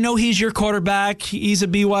visual, and I know he's your quarterback. He's a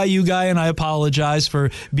BYU guy, and I apologize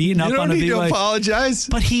for beating up on a BYU. You don't need to apologize.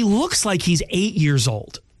 But he looks like he's 8 years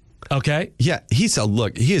old. Okay. Yeah, he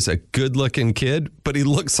is a good-looking kid, but he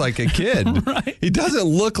looks like a kid. Right. He doesn't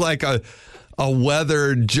look like a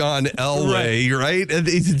weathered John Elway, right?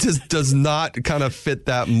 He just does not kind of fit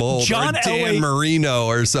that mold. Dan Marino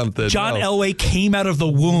or something. John Elway came out of the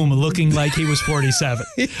womb looking like he was 47.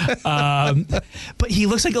 But he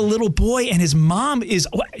looks like a little boy, and his mom is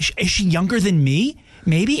she younger than me?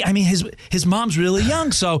 Maybe. I mean, his mom's really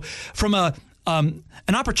young. So from an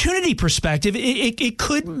opportunity perspective, it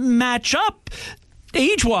could match up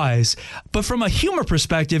age-wise. But from a humor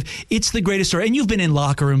perspective, it's the greatest story. And you've been in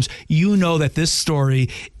locker rooms. You know that this story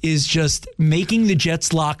is just making the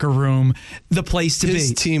Jets locker room the place to be.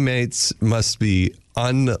 His teammates must be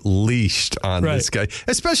unleashed on this guy.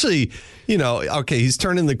 Especially, he's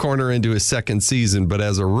turning the corner into his second season, but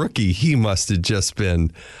as a rookie, he must have just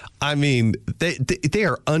been... I mean, they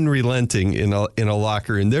are unrelenting in a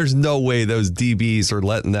locker room. There's no way those DBs are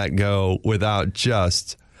letting that go without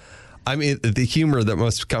just... I mean, the humor that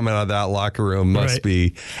must come out of that locker room must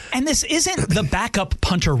be... And this isn't the backup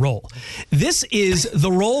punter role. This is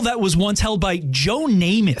the role that was once held by Joe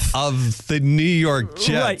Namath. Of the New York Jets.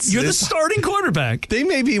 Right. You're the starting quarterback. They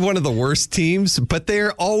may be one of the worst teams, but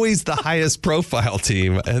they're always the highest profile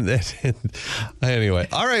team. And anyway.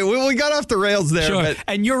 All right. Well, we got off the rails there. Sure. But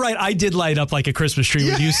and you're right. I did light up like a Christmas tree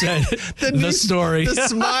when you said the story. The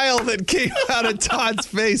smile that came out of Todd's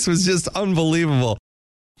face was just unbelievable.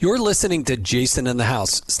 You're listening to Jason in the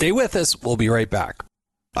House. Stay with us. We'll be right back.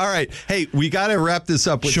 All right. Hey, we got to wrap this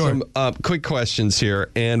up with some quick questions here.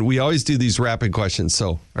 And we always do these rapid questions.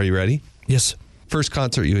 So are you ready? Yes. First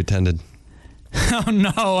concert you attended? Oh,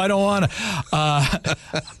 no, I don't want to.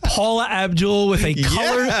 Paula Abdul with a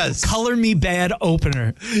color me bad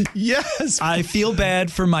opener. Yes. I feel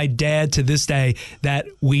bad for my dad to this day that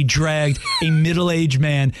we dragged a middle-aged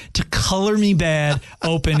man to color me bad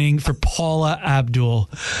opening for Paula Abdul.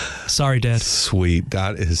 Sorry, Dad. Sweet.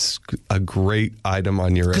 That is a great item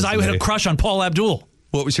on your resume. Because I had a crush on Paula Abdul.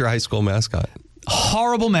 What was your high school mascot?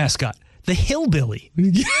 Horrible mascot. The Hillbilly.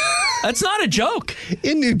 That's not a joke.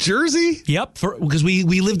 In New Jersey? Yep, because we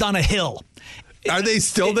lived on a hill. Are they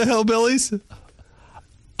still the Hillbillies?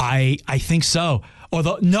 I think so.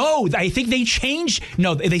 Although no, I think they changed.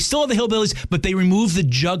 No, they still have the Hillbillies, but they removed the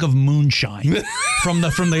jug of moonshine from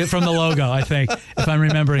the logo. I think, if I'm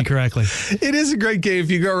remembering correctly. It is a great game if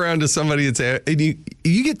you go around to somebody and say, and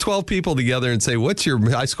you get 12 people together and say, "What's your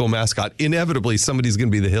high school mascot?" Inevitably, somebody's going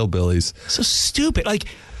to be the Hillbillies. So stupid. Like,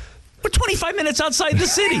 we're 25 minutes outside the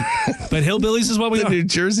city, but Hillbillies is what we are. The New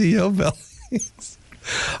Jersey Hillbillies.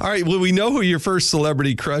 All right. Well, we know who your first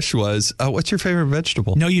celebrity crush was. What's your favorite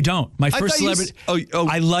vegetable? No, you don't. My first celebrity.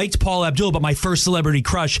 I liked Paul Abdul, but my first celebrity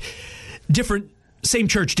crush, different, same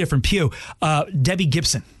church, different pew. Debbie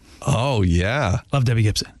Gibson. Oh yeah, love Debbie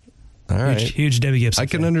Gibson. All right, huge Debbie Gibson. I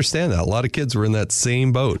can understand that. A lot of kids were in that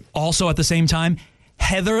same boat. Also, at the same time,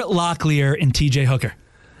 Heather Locklear and T.J. Hooker.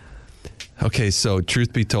 Okay, so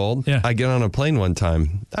truth be told, yeah. I get on a plane one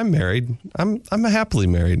time. I'm married. I'm happily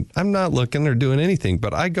married. I'm not looking or doing anything,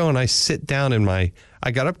 but I go and I sit down I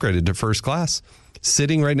got upgraded to first class.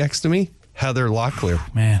 Sitting right next to me, Heather Locklear.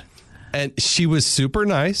 Man. And she was super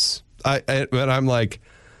nice. But I'm like,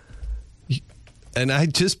 and I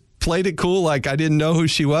just played it cool, like I didn't know who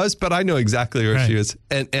she was, but I know exactly who she was.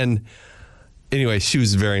 And anyway, she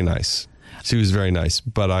was very nice. She was very nice,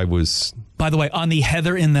 but I was... By the way, on the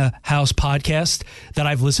Heather in the House podcast that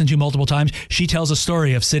I've listened to multiple times, she tells a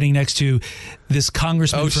story of sitting next to this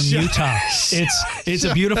congressman from Utah. It's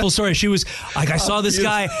a beautiful story. She was like, I saw this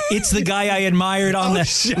guy. It's the guy I admired on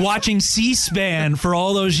watching C-SPAN for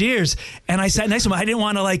all those years. And I sat next to him. I didn't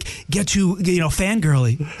want to get too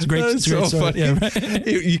fangirly. It's great. That's so funny. Yeah,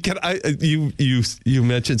 right? You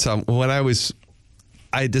mentioned something when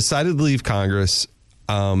I decided to leave Congress.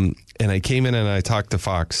 And I came in and I talked to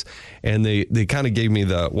Fox, and they kind of gave me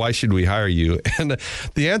why should we hire you? And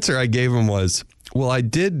the answer I gave them was, well, I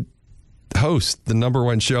did host the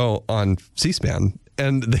 #1 show on C-SPAN.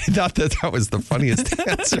 And they thought that was the funniest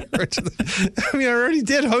answer. I mean, I already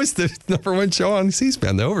did host the #1 show on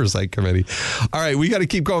C-SPAN, the Oversight Committee. All right, we got to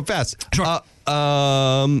keep going fast. Sure.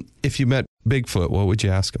 If you met Bigfoot, what would you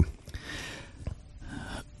ask him?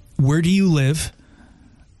 Where do you live?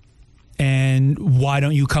 And why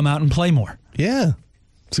don't you come out and play more? Yeah.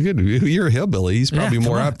 It's good. You're a hillbilly. He's probably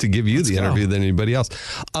more apt to give you the interview than anybody else.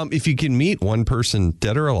 If you can meet one person,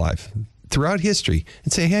 dead or alive, throughout history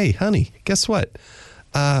and say, hey, honey, guess what?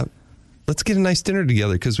 Let's get a nice dinner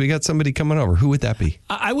together because we got somebody coming over. Who would that be?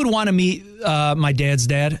 I would want to meet my dad's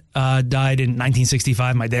dad. Died in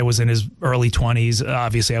 1965. My dad was in his early 20s.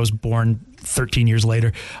 Obviously, I was born 13 years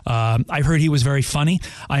later. I heard he was very funny.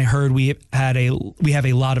 I heard we have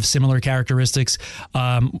a lot of similar characteristics.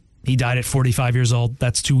 He died at 45 years old.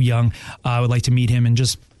 That's too young. I would like to meet him and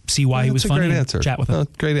just see why he was funny. Great answer. Chat with him.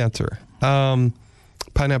 Great answer.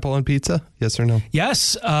 Pineapple on pizza? Yes or no?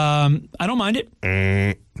 Yes. I don't mind it.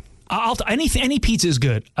 Any pizza is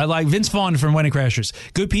good. I like Vince Vaughn from Wedding Crashers.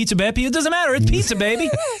 Good pizza, bad pizza. It doesn't matter. It's pizza, baby.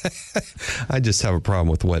 I just have a problem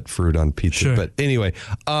with wet fruit on pizza. Sure. But anyway,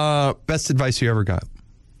 best advice you ever got?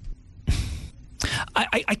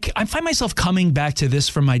 I find myself coming back to this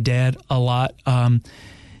from my dad a lot.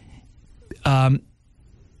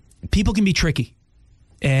 People can be tricky,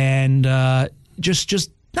 and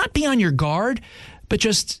just not be on your guard, but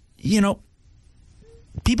just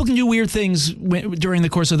people can do weird things during the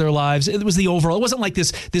course of their lives. It was the overall. It wasn't like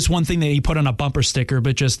this one thing that he put on a bumper sticker,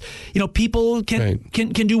 but just people can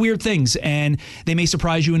do weird things, and they may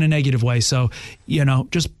surprise you in a negative way. So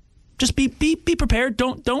just be prepared.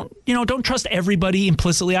 Don't trust everybody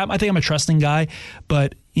implicitly. I think I'm a trusting guy,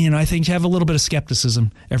 but I think you have a little bit of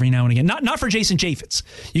skepticism every now and again. Not for Jason Chaffetz.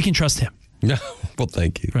 You can trust him. No, well,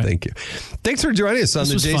 thank you. Right. Thank you. Thanks for joining us on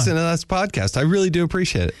the Jason and Us podcast. I really do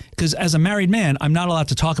appreciate it. Because as a married man, I'm not allowed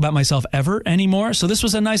to talk about myself ever anymore. So this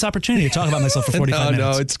was a nice opportunity to talk about myself for 45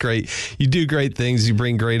 minutes. No, it's great. You do great things. You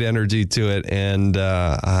bring great energy to it. And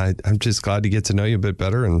I'm just glad to get to know you a bit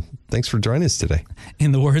better. And thanks for joining us today.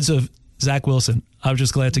 In the words of Zach Wilson, I'm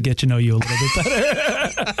just glad to get to know you a little bit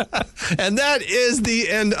better. And that is the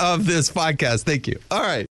end of this podcast. Thank you. All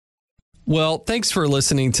right. Well, thanks for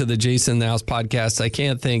listening to the Jason in the House podcast. I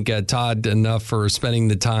can't thank Todd enough for spending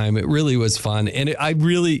the time. It really was fun. And I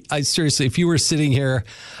seriously, if you were sitting here,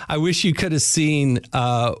 I wish you could have seen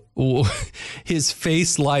his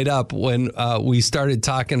face light up when we started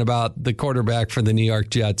talking about the quarterback for the New York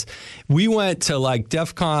Jets. We went to like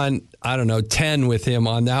DEFCON, 10 with him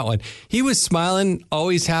on that one. He was smiling,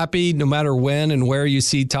 always happy, no matter when and where you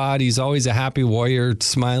see Todd. He's always a happy warrior,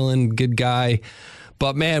 smiling, good guy.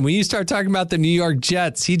 But, man, when you start talking about the New York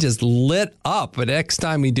Jets, he just lit up. But next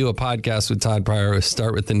time we do a podcast with Todd Piro,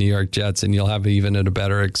 start with the New York Jets, and you'll have even a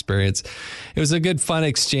better experience. It was a good, fun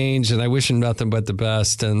exchange, and I wish him nothing but the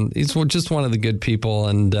best. And he's just one of the good people,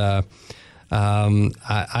 and I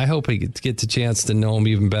hope I get the chance to know him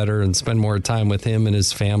even better and spend more time with him and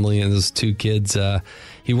his family and his 2 kids.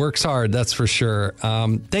 He works hard, that's for sure.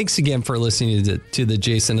 Thanks again for listening to the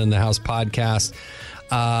Jason in the House podcast.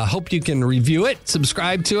 Hope you can review it,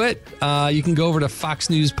 subscribe to it. You can go over to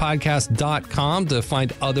foxnewspodcast.com to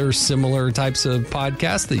find other similar types of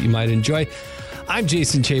podcasts that you might enjoy. I'm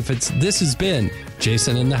Jason Chaffetz. This has been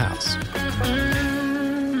Jason in the House.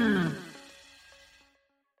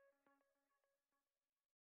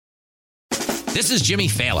 This is Jimmy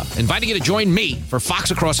Fallon, inviting you to join me for Fox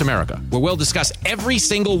Across America, where we'll discuss every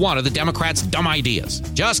single one of the Democrats' dumb ideas.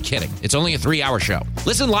 Just kidding. It's only a 3-hour show.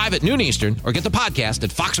 Listen live at noon Eastern or get the podcast at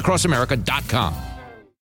foxacrossamerica.com.